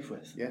working life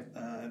with. Yeah.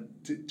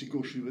 To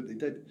go through what they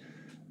did,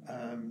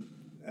 and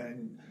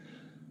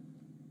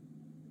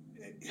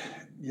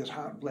your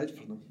heart bled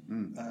for them.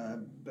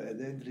 But at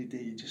the end of the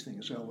day, you just think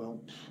as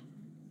well,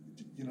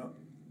 you know,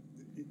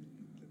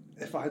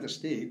 if I had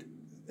stayed,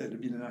 it would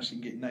have been an Ashton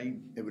Gate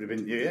 9. It would have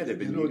been, it'd have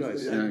been you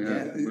guys.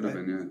 It would have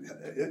been,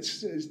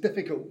 It's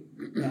difficult.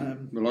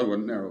 Well, I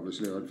wasn't there,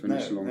 obviously. I'd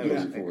finished a long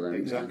time before then.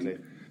 Exactly.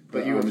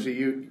 But you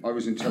obviously, I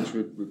was in touch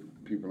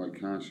with people like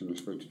Cash, and I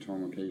spoke to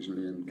Tom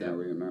occasionally and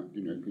Gary and that,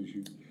 you know, because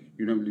you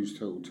don't lose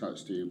total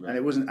touch, do you? But and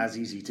it wasn't as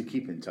easy to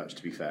keep in touch,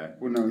 to be fair.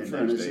 Well, no, in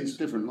fairness, it's a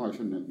different life,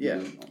 isn't it? Yeah.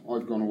 You know,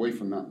 I've gone away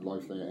from that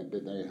life that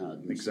they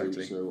had.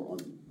 Exactly. So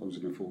I was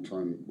in a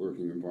full-time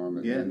working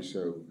environment then,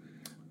 so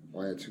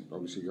I had to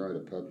obviously go to the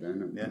pub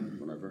then and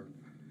whatever.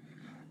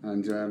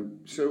 And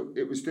so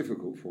it was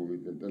difficult for me.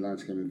 The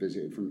lads came and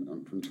visited from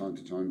time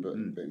to time, but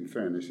in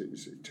fairness, it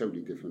was a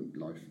totally different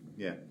life.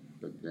 Yeah.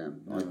 But yeah,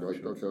 I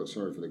felt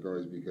sorry for the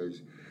guys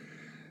because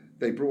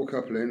they brought a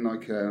couple in,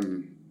 like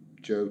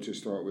Joe to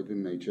start with,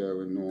 didn't they?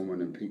 Joe and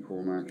Norman and Pete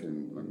Cormack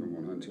and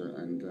Norman Hunter.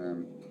 And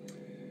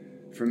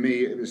for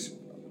me, it was,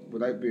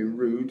 without being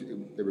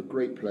rude, they were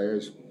great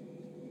players,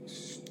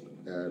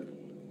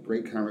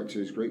 great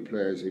characters, great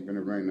players. They've been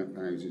around at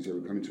houses. They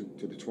were coming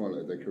to the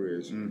twilight of their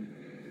careers. And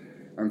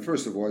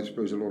first of all, I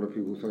suppose a lot of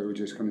people thought they were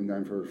just coming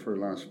down for a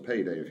last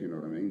payday, if you know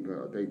what I mean.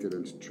 But they did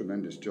a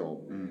tremendous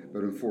job.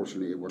 But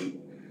unfortunately, it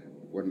wasn't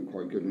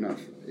quite good enough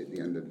at the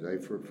end of the day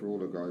for all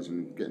the guys.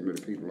 And getting rid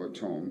of people like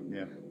Tom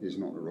is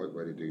not the right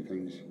way to do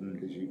things.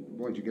 Because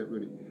why'd you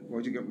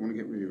want to get rid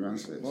of your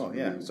assets? Well,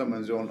 yeah,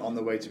 someone's on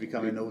the way to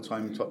becoming an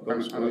all-time top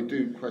goal scorer. And I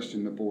do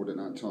question the board at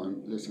that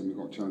time. Listen, we've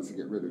got a chance to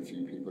get rid of a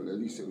few people. At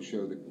least it'll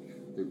show that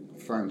the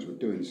fans were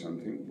doing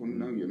something. Well,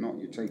 no, you're not.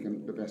 You're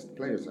taking the best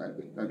players out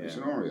of the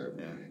scenario.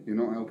 You're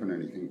not helping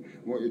anything.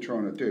 What you're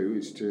trying to do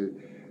is to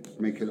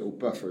make a little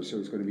buffer so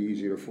it's going to be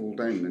easier to fall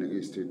down than it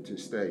is to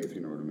stay, if you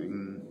know what I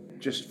mean.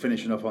 Just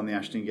finishing up on the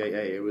Ashton Gate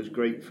A, it was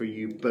great for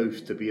you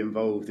both to be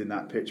involved in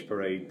that pitch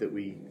parade that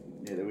we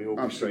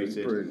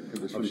orchestrated.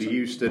 Obviously,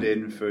 you stood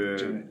in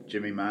for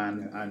Jimmy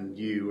Mann, and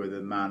you were the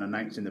man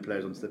announcing the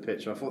players onto the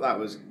pitch. So I thought that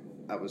was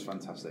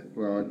fantastic.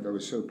 Well, I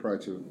was so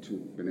proud to have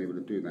been able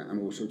to do that, and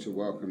also to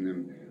welcome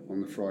them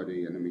on the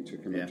Friday, and then we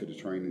took them up to the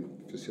training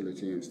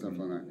facility and stuff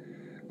like that.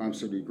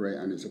 Absolutely great,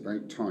 and it's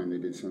about time they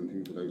did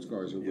something for those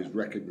guys. It was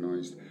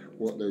recognised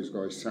what those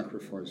guys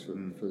sacrificed for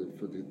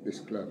this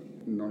club.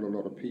 Not a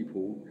lot of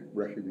people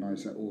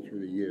recognise that all through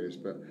the years,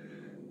 but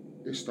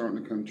it's starting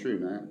to come true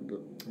now.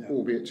 But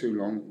albeit too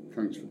long,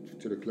 thanks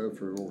to the club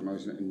for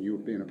organising it, and you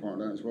being a part of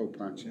that as well,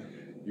 Patch.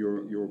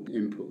 Your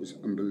input was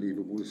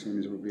unbelievable, the same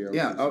as everybody else.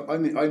 Yeah, I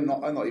mean, I'm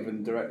not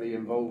even directly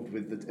involved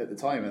with at the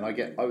time, and I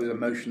was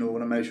emotional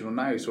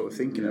now, sort of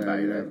thinking about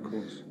it. Of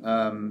course.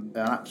 An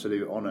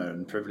absolute honour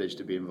and privilege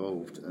to be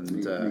important. And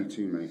me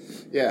too, mate.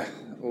 Yeah,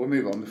 well, we'll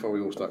move on before we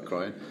all start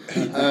crying.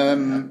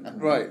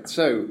 Right,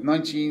 so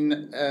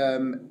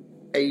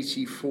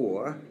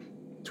 1984,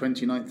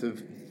 29th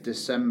of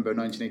December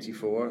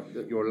 1984,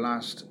 your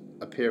last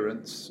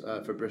appearance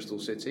for Bristol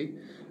City.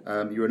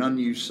 You were an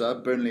unused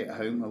sub, Burnley at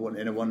home,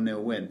 in a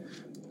 1-0 win.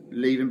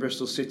 Leaving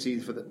Bristol City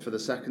for the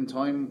second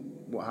time,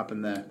 what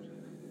happened there?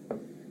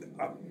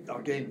 I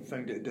again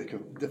found it a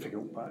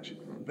difficult patch,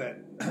 but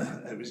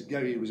it was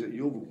Gary was at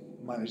Yeovil,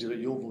 manager at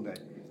Yeovil then.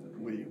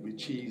 We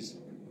Cheese,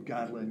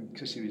 Garland,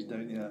 Chrissy was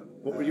down there.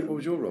 What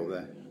was your role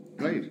there?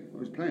 I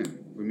was playing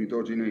with my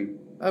dodgy knee.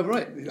 Oh,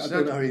 right. I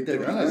don't know how he did.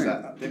 Didn't realise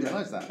that. Didn't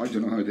realise that. I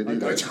don't know how he did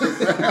it. I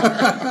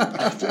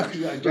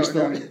just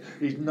thought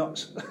he's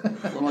nuts.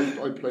 Well,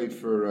 I played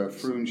for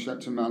Froome,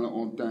 Shepton Mallet,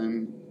 on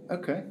down.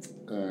 Okay.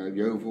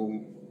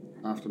 Yeovil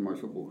after my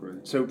football career.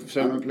 So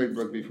and I played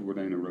rugby for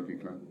Wadena Rugby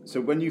Club.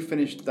 So when you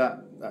finished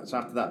that's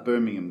after that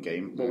Birmingham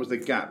game, what was the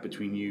gap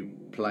between you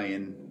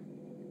playing?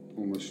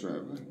 Almost straight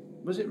away.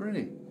 Was it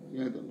really?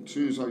 Yeah, as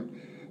soon as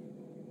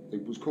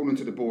it was called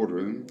into the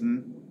boardroom,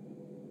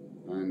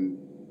 and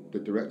the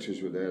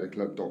directors were there, the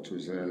club doctor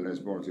was there, Les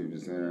Barty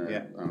was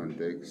there, Alan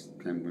Diggs,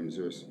 Ken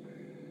Windsor's.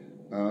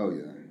 Oh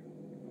yeah,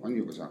 I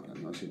knew what was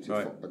happening. I said,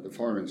 the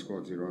firing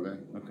squad's here, are they?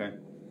 Okay.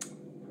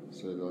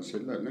 So I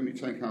said, look, let me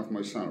take half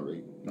my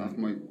salary, half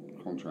my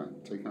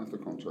contract, take half the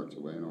contract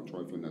away, and I'll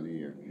try for another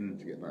year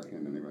to get back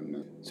in. And they went,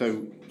 no.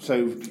 So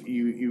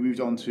you moved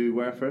on to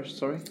where first?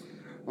 Sorry.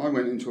 I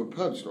went into a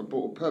pub. I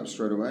bought a pub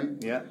straight away.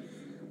 Yeah.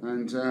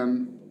 And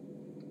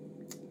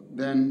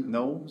then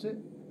was it?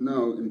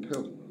 No, in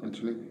Pill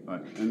actually.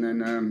 Right. And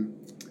then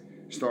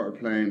started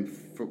playing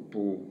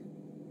football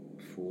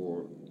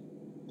for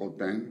Odd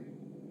Down,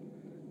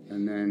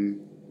 and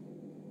then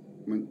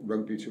went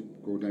rugby to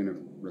Gordana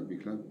Rugby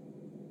Club.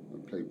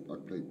 I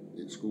played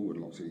at school with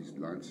lots of these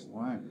lads.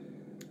 Wow.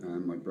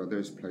 And my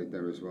brothers played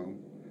there as well.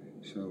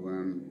 So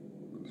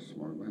that's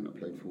where I went. I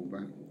played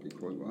fullback, did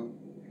quite well.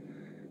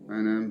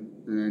 And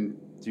then.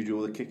 Did you do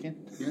all the kicking?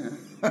 Yeah.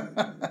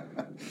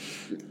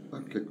 I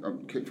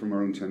kicked from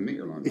our own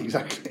 10-metre line.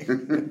 Exactly.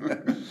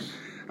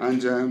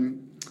 And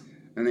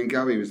And then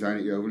Gary was down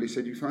at Yeovil. He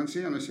said, "You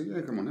fancy it?" And I said,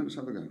 "Yeah, come on, let's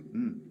have a go."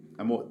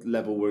 And what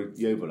level were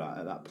Yeovil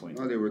at that point?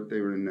 Oh, they were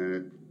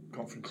in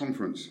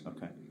conference.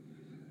 Okay.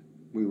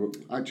 We were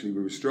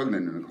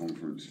struggling in a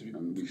conference,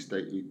 and we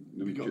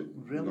got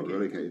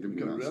relegated. Didn't we?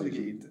 We got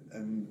relegated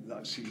in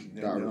that season.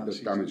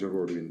 The damage had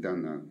already been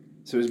done now.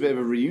 So it was a bit of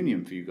a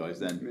reunion for you guys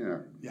then.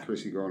 Yeah.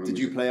 Chrissy Garland. Did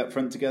you play up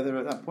front together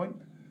at that point?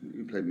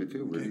 We played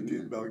midfield,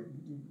 really. Well,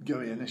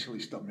 Gary initially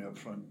stuck me up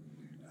front,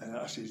 and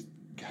I says,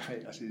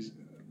 "Gary,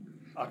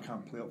 I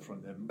can't play up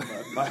front then."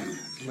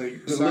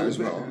 That as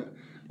well.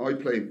 I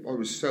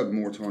was sub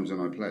more times than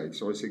I played.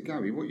 So I said,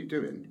 "Gary, what are you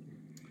doing?"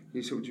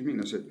 He said, "What do you mean?"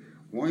 I said,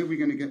 "Why are we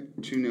going to get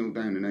 2-0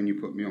 down and then you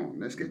put me on?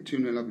 Let's get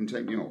 2-0 up and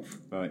take me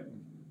off." Right.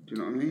 Do you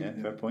know what I mean? Yeah,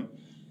 fair point.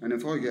 And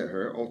if I get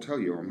hurt, I'll tell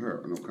you I'm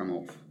hurt and I'll come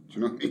off. Do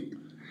you know what I mean?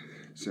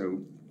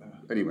 So,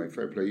 anyway,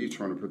 fair play. You're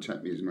trying to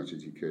protect me as much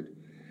as you could.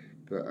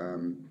 But I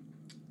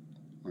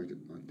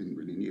didn't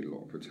really need a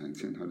lot of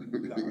protecting. But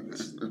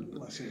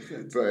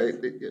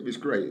it was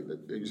great.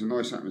 It was a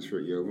nice atmosphere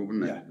at Yeovil,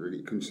 wasn't it?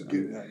 Really.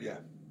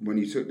 When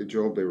you took the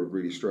job, they were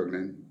really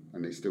struggling,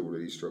 and they still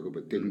really struggle,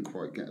 but didn't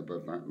quite get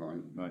above that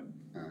line. Right.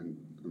 And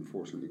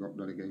unfortunately got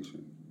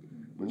relegation,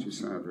 which is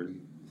sad, really.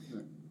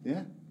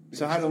 Yeah.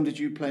 So how long did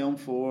you play on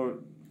for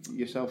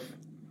yourself?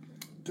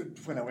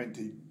 When I went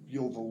to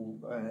Yeovil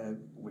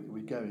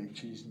with Gary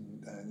Cheese,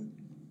 and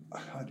I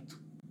had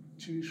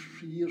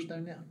 2-3 years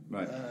down there.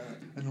 Right.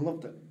 And I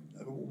loved it.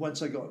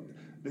 Once I got...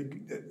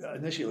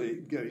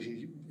 Initially, Gary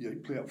said, "You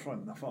play up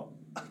front," and I thought,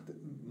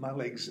 my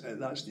legs at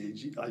that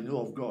stage, I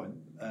know I've gone.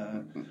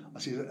 I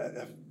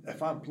said,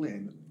 if I'm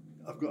playing,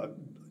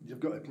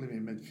 you've got to play me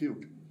in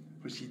midfield,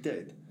 which he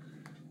did.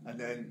 And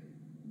then,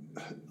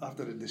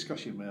 after a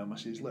discussion with him, I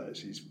says,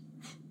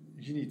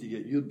 "You need to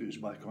get your boots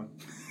back on."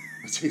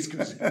 I says,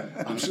 "Because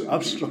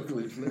I'm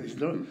struggling for it, you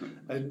know."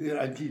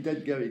 And he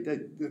did. Gary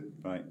did.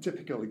 Right.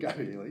 Typical of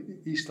Gary,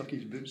 he stuck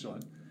his boots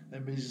on.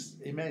 It was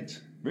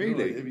immense. Really? You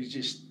know, it was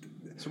just...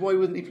 So why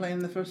wasn't he playing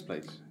in the first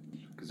place?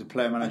 Because the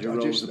player manager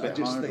role was a bit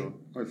hard.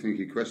 I think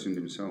he questioned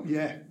himself.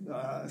 Yeah,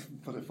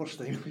 for the first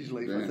time in his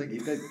life, I think he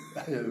did.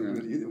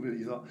 Where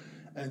he thought,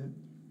 and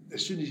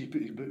as soon as he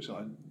put his boots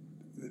on,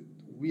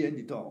 we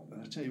ended up.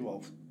 And I tell you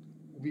what,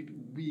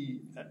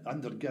 we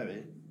under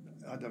Gary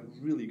had a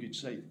really good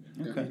side.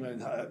 Okay.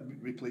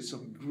 We played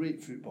some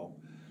great football.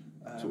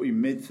 So were you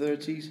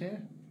mid-30s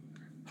here?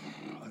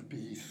 I'd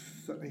be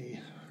 30.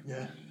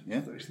 Yeah.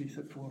 33,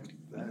 34.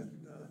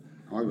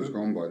 I was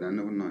gone by then,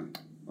 wasn't I?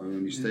 I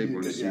only stayed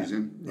one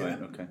season. Yeah. Right,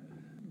 okay.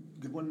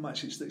 The one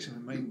match that sticks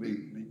in my mind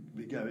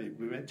with Gary,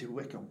 we went to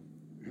Wickham,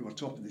 who were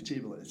top of the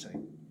table at the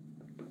time,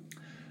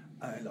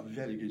 and a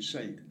very good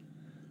side.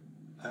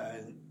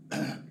 And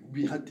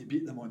we had to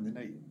beat them on the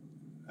night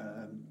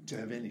to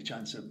have any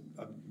chance of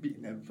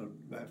beating them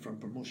from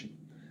promotion.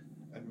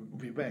 And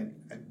we went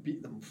and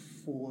beat them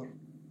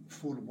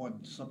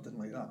 4-1, something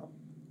like that.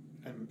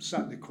 And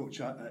sat in the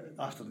coach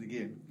after the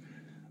game,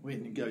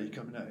 waiting for Gary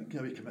coming out.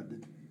 Gary came in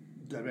the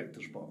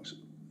director's box,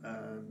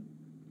 or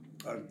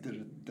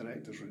the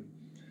director's room,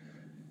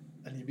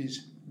 and he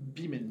was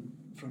beaming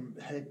from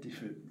head to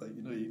foot,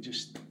 you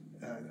just.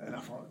 And I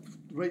thought,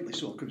 rightly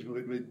so, because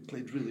we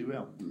played really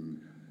well.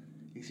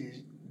 He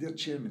says, "Their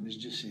chairman has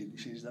just said," he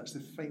says, "that's the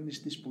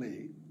finest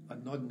display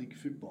of non-league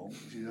football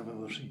he's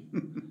ever seen."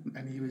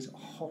 And he was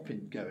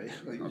hopping, Gary,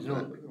 where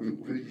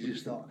you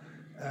just thought.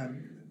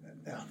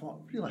 And I thought,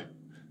 really?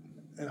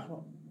 And I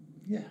thought,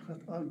 yeah,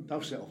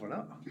 I'll settle for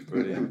that.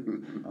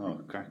 Brilliant.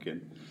 Oh,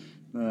 cracking.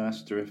 No,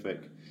 that's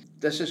terrific.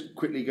 Let's just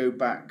quickly go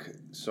back,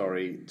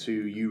 to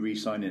you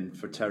re-signing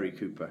for Terry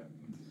Cooper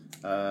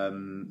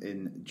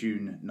in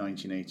June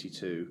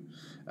 1982.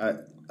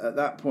 At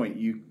that point,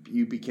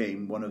 you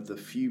became one of the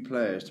few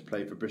players to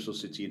play for Bristol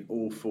City in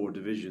all 4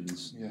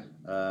 divisions,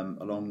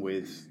 along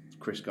with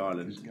Chris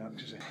Garland.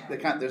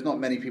 There's not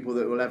many people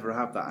that will ever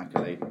have that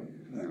accolade.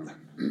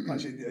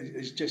 Actually,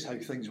 it's just how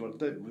things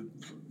worked out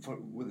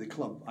with the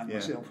club and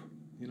myself.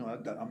 I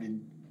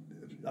mean,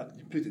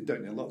 you put it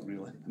down to luck,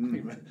 really.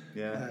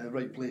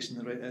 Right place at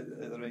the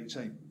right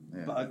time.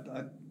 Yeah.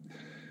 But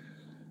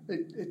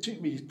it took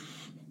me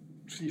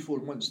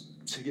 3-4 months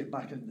to get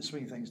back into the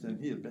swing of things down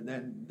here. But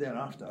then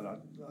thereafter,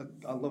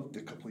 I loved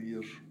a couple of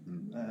years.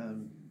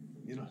 And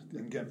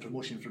getting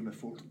promotion from the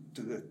 4th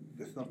to the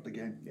 3rd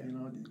again.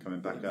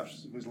 Coming back up.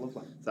 It was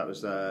lovely. That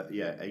was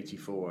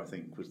 84, I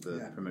think, was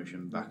the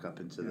promotion back up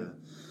into the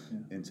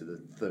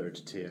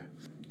 3rd tier.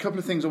 A couple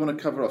of things I want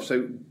to cover off.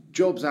 So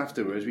jobs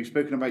afterwards. We've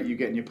spoken about you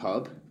getting your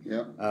pub.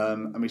 Yeah.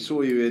 And we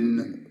saw you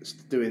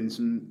doing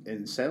some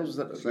in sales. Was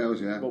that sales?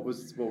 Yeah. What were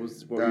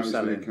you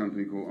selling? A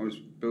company called. I was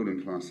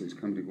building plastics. A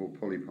company called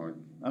Polypipe.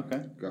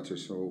 Okay. Gutter,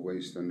 soil,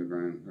 waste,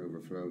 underground,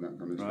 overflow, that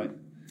kind of stuff. Right.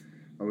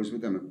 I was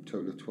with them a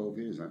total of 12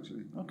 years,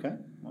 actually. Okay.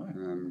 Wow.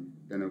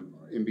 Then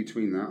in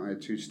between that, I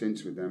had 2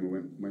 stints with them. I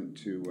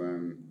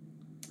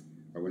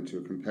went to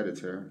a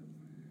competitor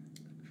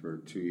for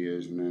 2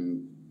 years, and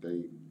then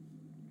they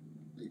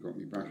got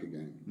me back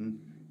again.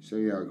 So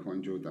I quite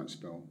enjoyed that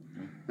spell.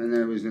 And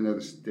there was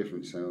another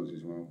different sales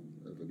as well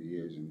over the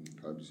years, and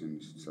pubs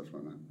and stuff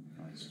like that.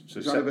 So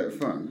Is that a bit of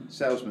fun?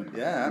 Salesman,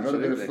 yeah, I've had a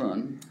absolutely. bit of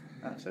fun.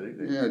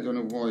 Absolutely. Yeah, I don't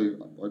know why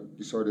I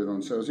decided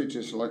on sales. I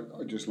just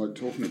like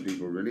talking to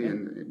people, really,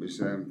 and it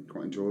was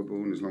quite enjoyable.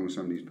 And as long as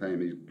somebody's paying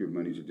me good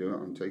money to do it,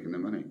 I'm taking the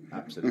money.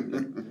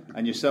 Absolutely.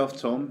 And yourself,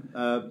 Tom,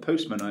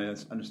 postman, I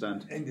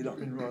understand. Ended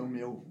up in Royal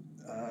Mail.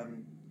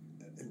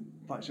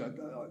 Actually,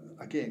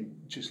 again,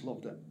 just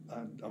loved it.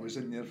 I was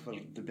in there for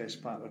the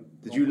best part of.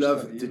 Did you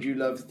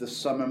love the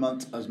summer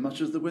months as much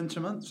as the winter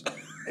months?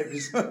 It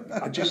was.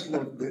 I just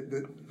loved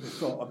the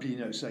thought of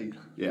being outside.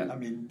 Yeah. I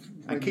mean,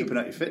 and keeping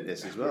up your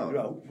fitness as well.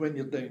 Well, when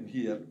you're down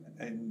here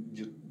and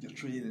you're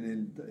training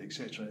and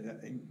etc.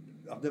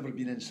 I've never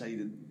been inside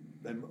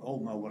in all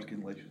my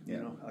working life. Yeah.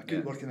 You know, I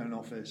couldn't work in an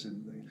office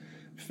and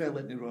fell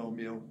into Royal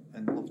Mail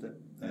and loved it,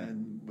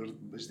 and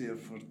was there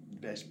for the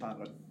best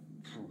part of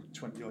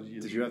 20 odd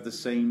years. Did you have the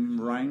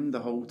same round the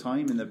whole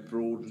time in the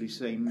broadly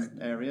same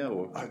area,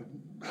 or? I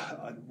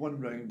had one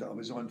round that I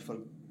was on for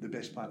the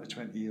best part of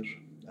 20 years,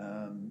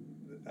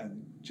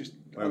 and just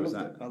Where was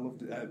that? I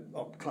loved it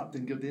up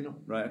Clapton Gardeno.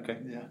 Right. Okay.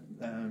 Yeah.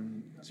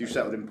 So you've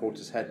settled in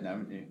Porter's Head now,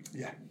 haven't you?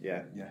 Yeah.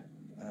 Yeah. Yeah.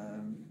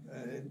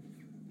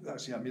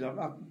 That's it. I mean,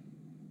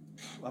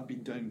 I've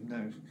been down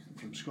now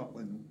from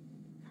Scotland.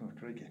 Oh,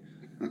 crikey.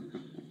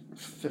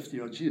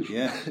 50 odd years.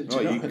 Yeah,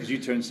 right. Because you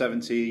turned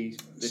 70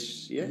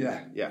 this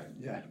year. Yeah.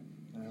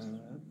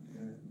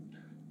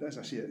 As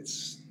I say,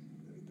 it's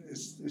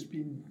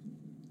been,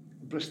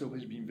 Bristol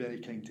has been very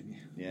kind to me.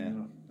 Yeah, you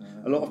know,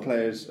 a lot of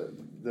players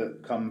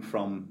that come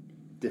from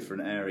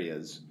different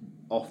areas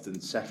often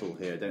settle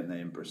here, don't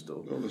they, in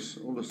Bristol?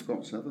 All the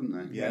Scots, haven't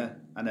they? Yeah,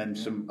 and then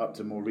some up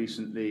to more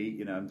recently.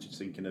 You know, I'm just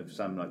thinking of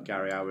some like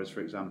Gary Hours,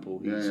 for example.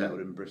 He settled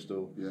in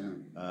Bristol.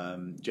 Yeah.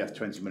 Jeff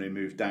Twentyman, who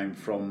moved down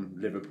from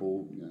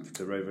Liverpool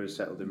to Rovers,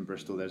 settled in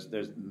Bristol.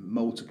 There's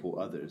multiple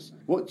others.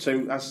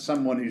 So as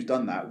someone who's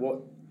done that,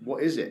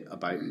 what is it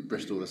about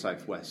Bristol, the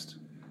southwest?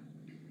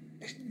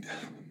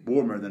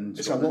 Warmer than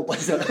it's Scotland.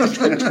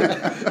 A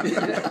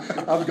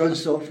lot. I've gone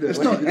soft now.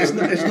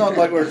 It's not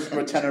like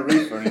we're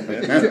Tenerife or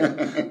anything.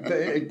 But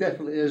it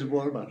definitely is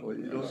warmer.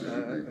 You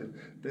know,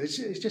 but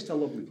it's just a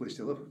lovely place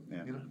to live.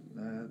 Yeah. You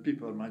know,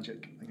 people are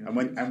magic. You know.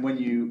 And when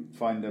you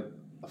find a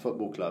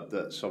football club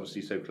that's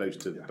obviously so close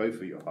to both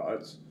of your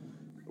hearts,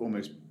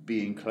 almost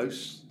being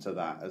close to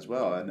that as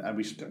well. And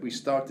we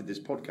started this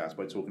podcast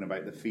by talking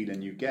about the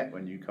feeling you get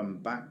when you come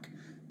back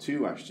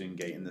to Ashton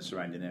Gate and the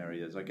surrounding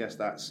areas. I guess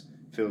that's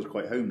feels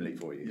quite homely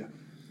for you. Yeah,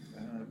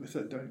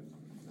 without doubt.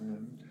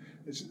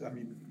 I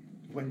mean,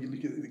 when you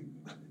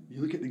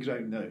look at the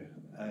ground now,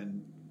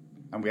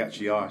 and we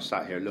actually are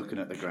sat here looking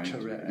at the ground.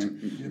 Correct.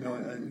 You know,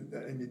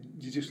 and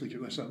you just look at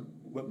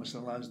what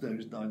Mr.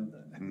 Lansdowne's done,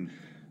 and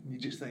you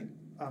just think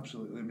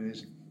absolutely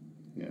amazing.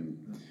 Yeah,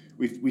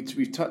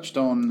 we've touched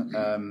on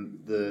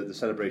the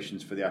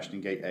celebrations for the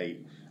Ashton Gate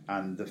 8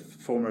 and the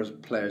former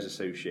Players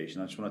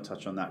Association. I just want to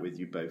touch on that with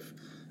you both.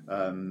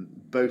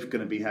 Both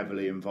going to be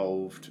heavily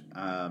involved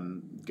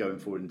going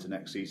forward into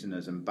next season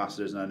as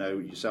ambassadors, and I know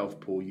yourself,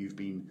 Paul, you've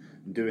been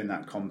doing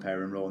that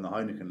compare and roll in the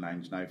Heineken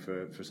Lounge now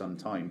for some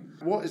time.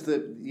 What is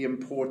the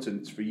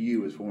importance for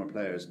you as former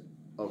players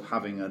of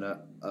having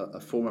a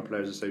former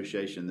players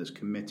association that's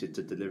committed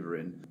to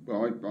delivering?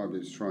 Well, I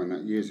was trying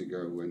that years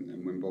ago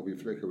when Bobby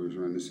Flicker was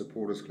running the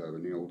supporters club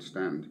in the old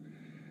stand.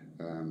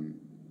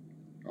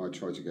 I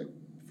tried to get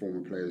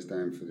former players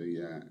down for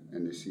the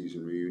end of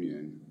season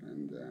reunion,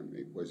 and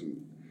it wasn't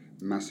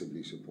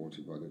massively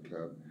supported by the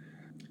club.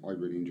 I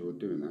really enjoyed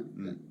doing that,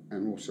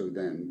 and also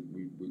then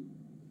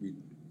we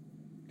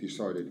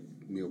decided,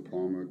 Neil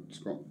Palmer,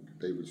 Scott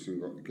Davidson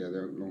got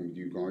together along with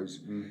you guys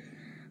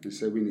and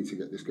said we need to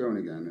get this going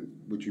again. And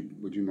would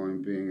you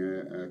mind being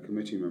a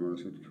committee member? And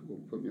I said, well,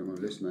 put me on my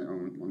list, mate.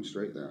 I'm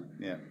straight there.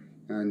 Yeah.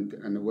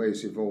 And the way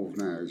it's evolved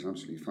now is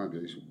absolutely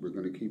fabulous. We're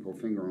going to keep our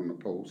finger on the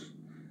pulse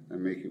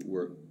and make it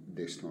work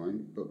this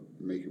time, but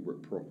make it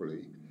work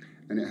properly.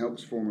 And it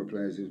helps former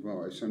players as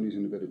well. If somebody's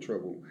in a bit of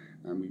trouble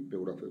and we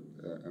build up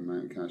a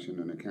amount of cash in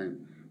an account,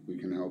 we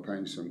can help out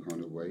in some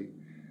kind of way,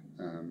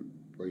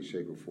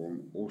 shape or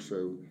form.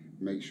 Also,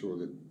 make sure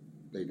that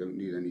they don't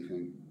need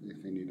anything.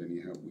 If they need any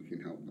help, we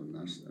can help them.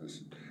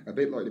 That's a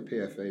bit like the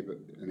PFA, but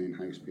an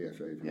in-house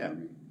PFA. Yeah, I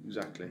mean.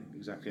 Exactly.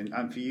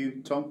 And for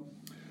you, Tom?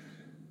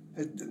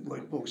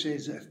 Like Paul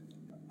says,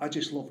 I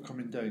just love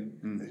coming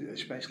down,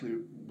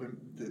 especially when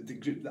the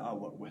group that I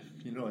work with.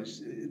 You know,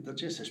 they're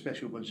just a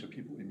special bunch of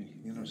people to me.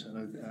 You know,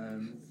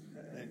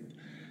 and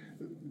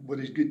what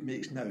is good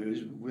mates now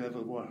is we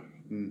ever were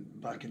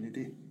back in the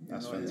day.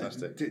 That's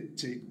fantastic.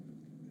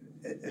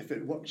 If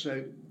it works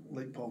out,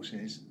 like Paul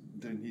says,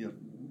 down here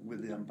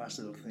with the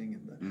ambassador thing,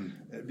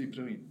 it'd be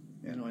brilliant.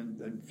 Yeah. You know,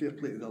 and fair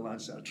play to the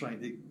lads that are trying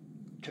to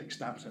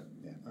kickstart it.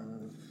 Yeah.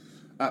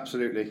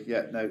 Absolutely.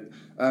 Yeah. No.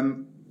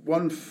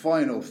 One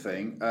final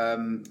thing.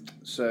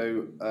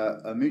 So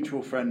a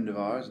mutual friend of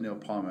ours, Neil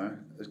Palmer,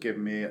 has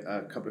given me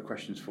a couple of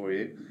questions for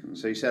you.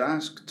 So he said,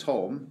 ask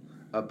Tom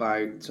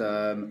about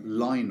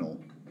Lionel.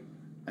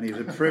 And it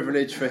was a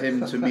privilege for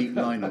him to meet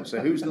Lionel.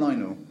 So who's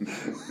Lionel?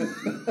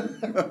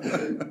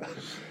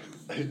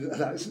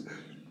 That's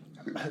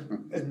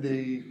in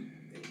the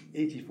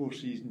 '84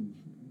 season,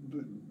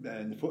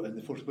 in the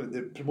fourth,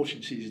 the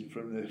promotion season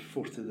from the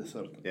fourth to the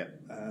third. Yeah.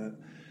 There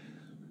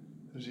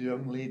was a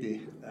young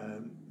lady,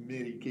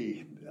 Mary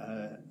Gay,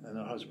 and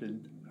her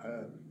husband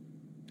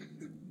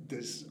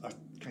does a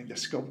kind of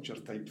sculpture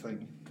type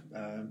thing,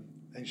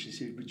 and she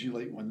said, "Would you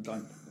like one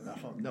done?" And I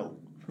thought, no.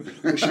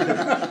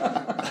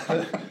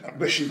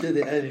 But she did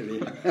it anyway.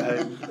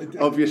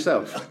 Of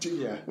yourself?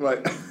 Yeah. Right.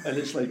 And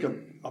it's like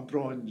a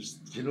bronze,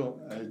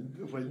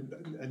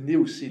 and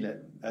Neil's seen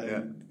it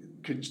and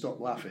couldn't stop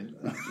laughing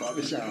like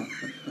myself.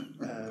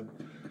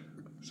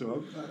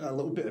 So I'm a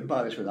little bit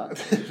embarrassed with that.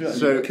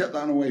 So you kept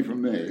that away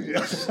from me.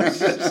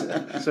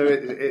 So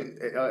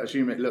I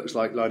assume it looks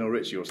like Lionel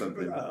Richie or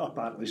something.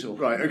 Apparently so.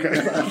 Right. Okay.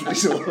 Apparently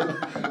so.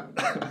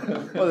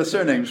 Well, the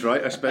surname's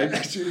right, I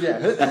suppose.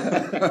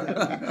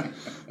 Yeah.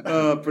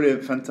 Oh,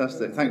 brilliant,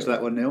 fantastic. Thanks for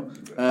that one, Neil.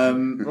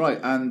 Right,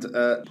 and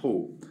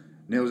Paul,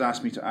 Neil's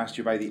asked me to ask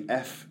you about the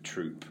F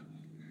Troop.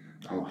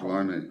 Oh,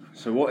 blimey.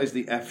 So what is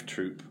the F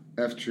Troop?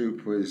 F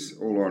Troop was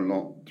all our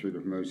lot through the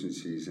promotion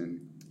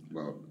season.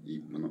 Well,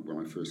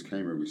 when I first came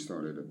here, we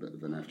started a bit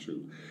of an F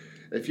Troop.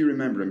 If you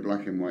remember, in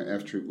black and white,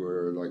 F Troop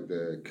were like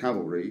the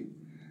cavalry,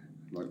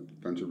 like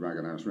a bunch of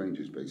ragged house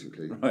rangers,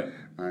 basically. Right.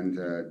 And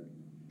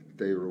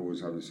they were always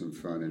having some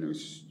fun, and it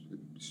was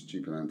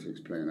stupid antics,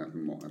 playing up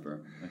and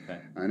whatever. Okay.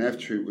 And F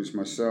Troop was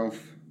myself,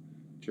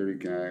 Jerry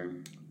Gow,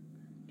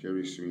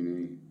 Jerry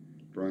Sweeney,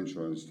 Brian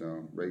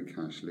Trousdale, Ray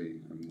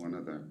Cashley, and one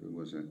other. Who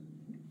was it?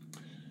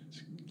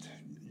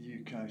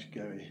 You, Cash,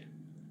 Gary,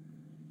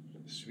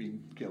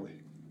 Sween, Gilly.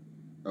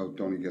 Oh,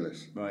 Donnie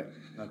Gillis. Right.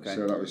 Okay.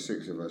 So that was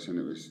 6 of us, and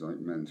it was like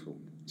mental.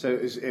 So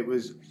it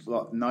was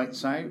like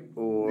nights out,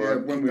 or yeah,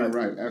 when we were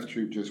out, F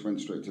Troop just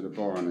went straight to the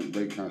bar, and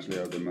Ray Cashley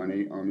had the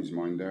money, Army's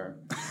mind there,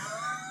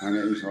 and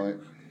it was like,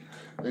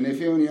 and if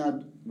you only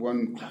had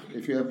one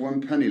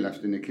penny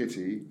left in the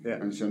kitty,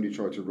 and somebody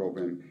tried to rob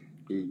him,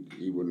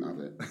 he wouldn't have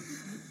it.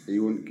 He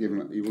wouldn't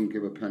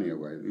give a penny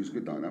away. He was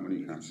good like that when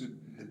he cash.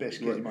 The best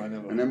kitty man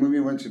ever. And then when we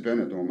went to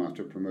Benidorm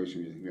after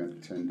promotion, we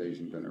had 10 days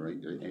in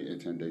Benidorm, 8 or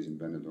 10 days in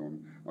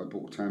Benidorm. I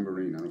bought a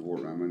tambourine and I wore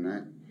it around my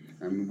neck.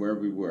 And where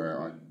we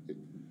were,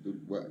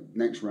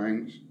 next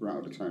round, we're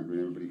out of the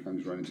tambourine, everybody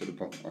comes running to the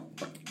bar.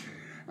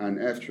 And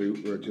F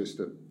Troop were just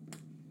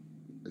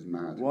as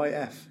mad. Why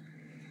F?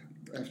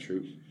 F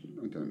Troop,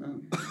 I don't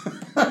know.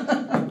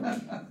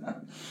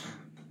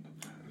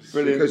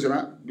 Brilliant.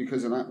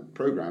 Because of that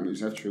programme, it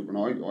was F Troop, and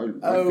I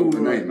thought the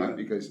name out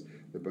because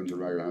the bunch of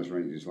ragged house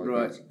rangers like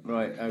that.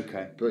 Right,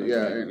 okay. But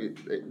yeah,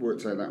 it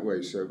worked out that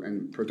way. So,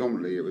 and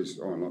predominantly it was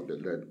not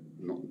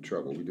in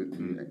trouble. We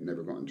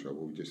never got in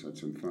trouble. We just had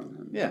some fun.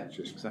 And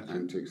just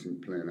antics and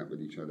playing up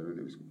with each other, and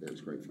it was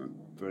great fun.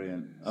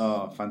 Brilliant.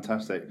 Oh,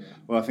 fantastic.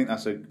 Well, I think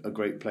that's a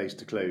great place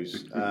to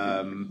close.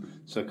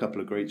 So a couple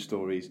of great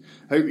stories.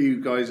 Hope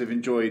you guys have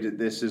enjoyed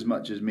this as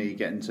much as me,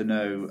 getting to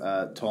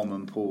know Tom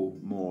and Paul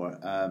more.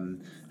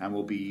 And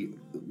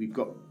we've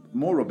got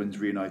more Robins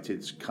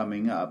Reuniteds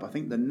coming up. I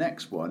think the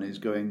next one is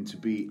going to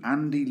be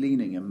Andy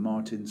Leaning and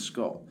Martin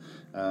Scott.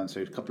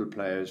 So a couple of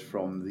players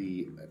from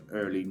the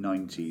early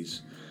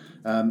 90s.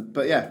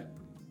 But yeah,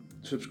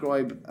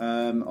 subscribe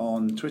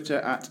on Twitter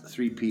at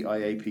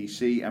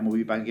 3PIAPC, and we'll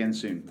be back again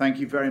soon. Thank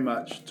you very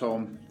much,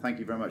 Tom. Thank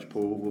you very much,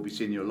 Paul. We'll be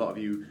seeing a lot of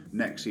you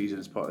next season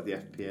as part of the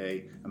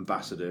FPA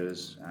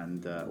ambassadors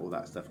and all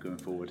that stuff going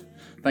forward.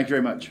 Thank you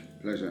very much.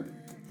 Pleasure.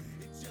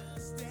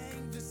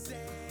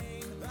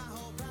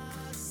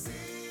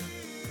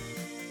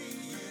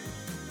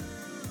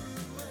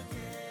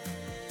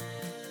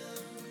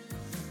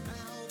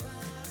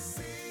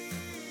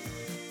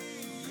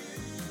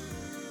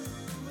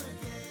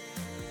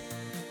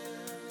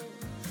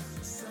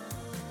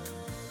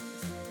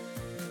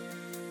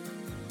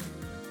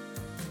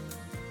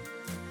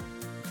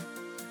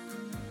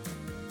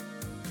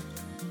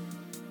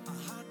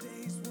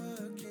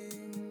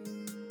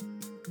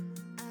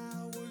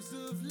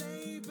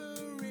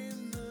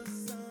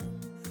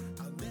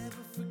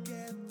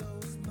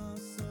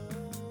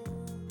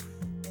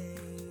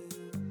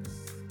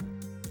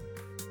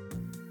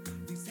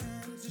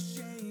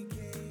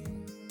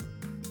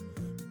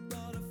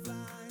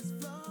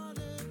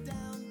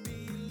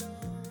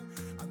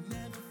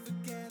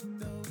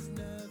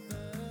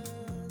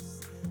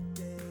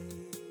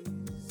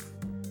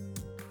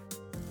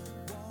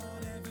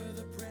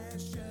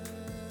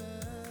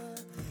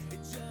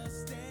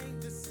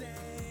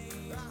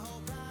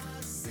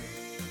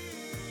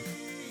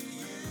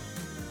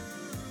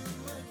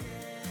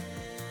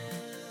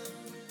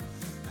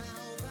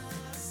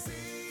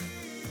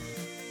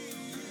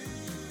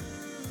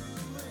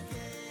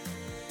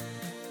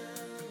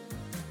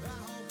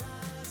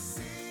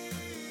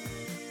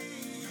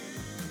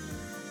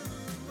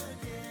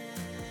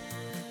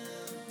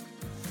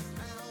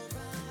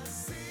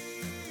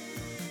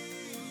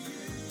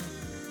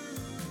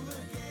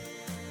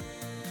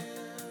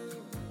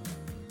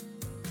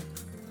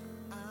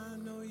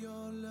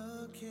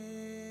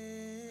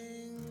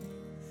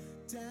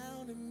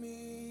 Down to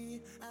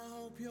me, I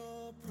hope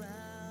you're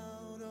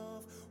proud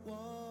of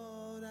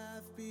what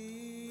I've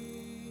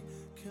become.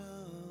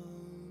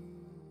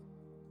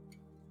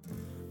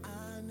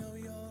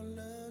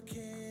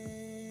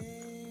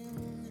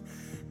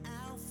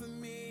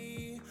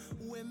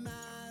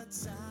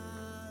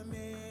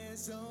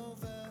 So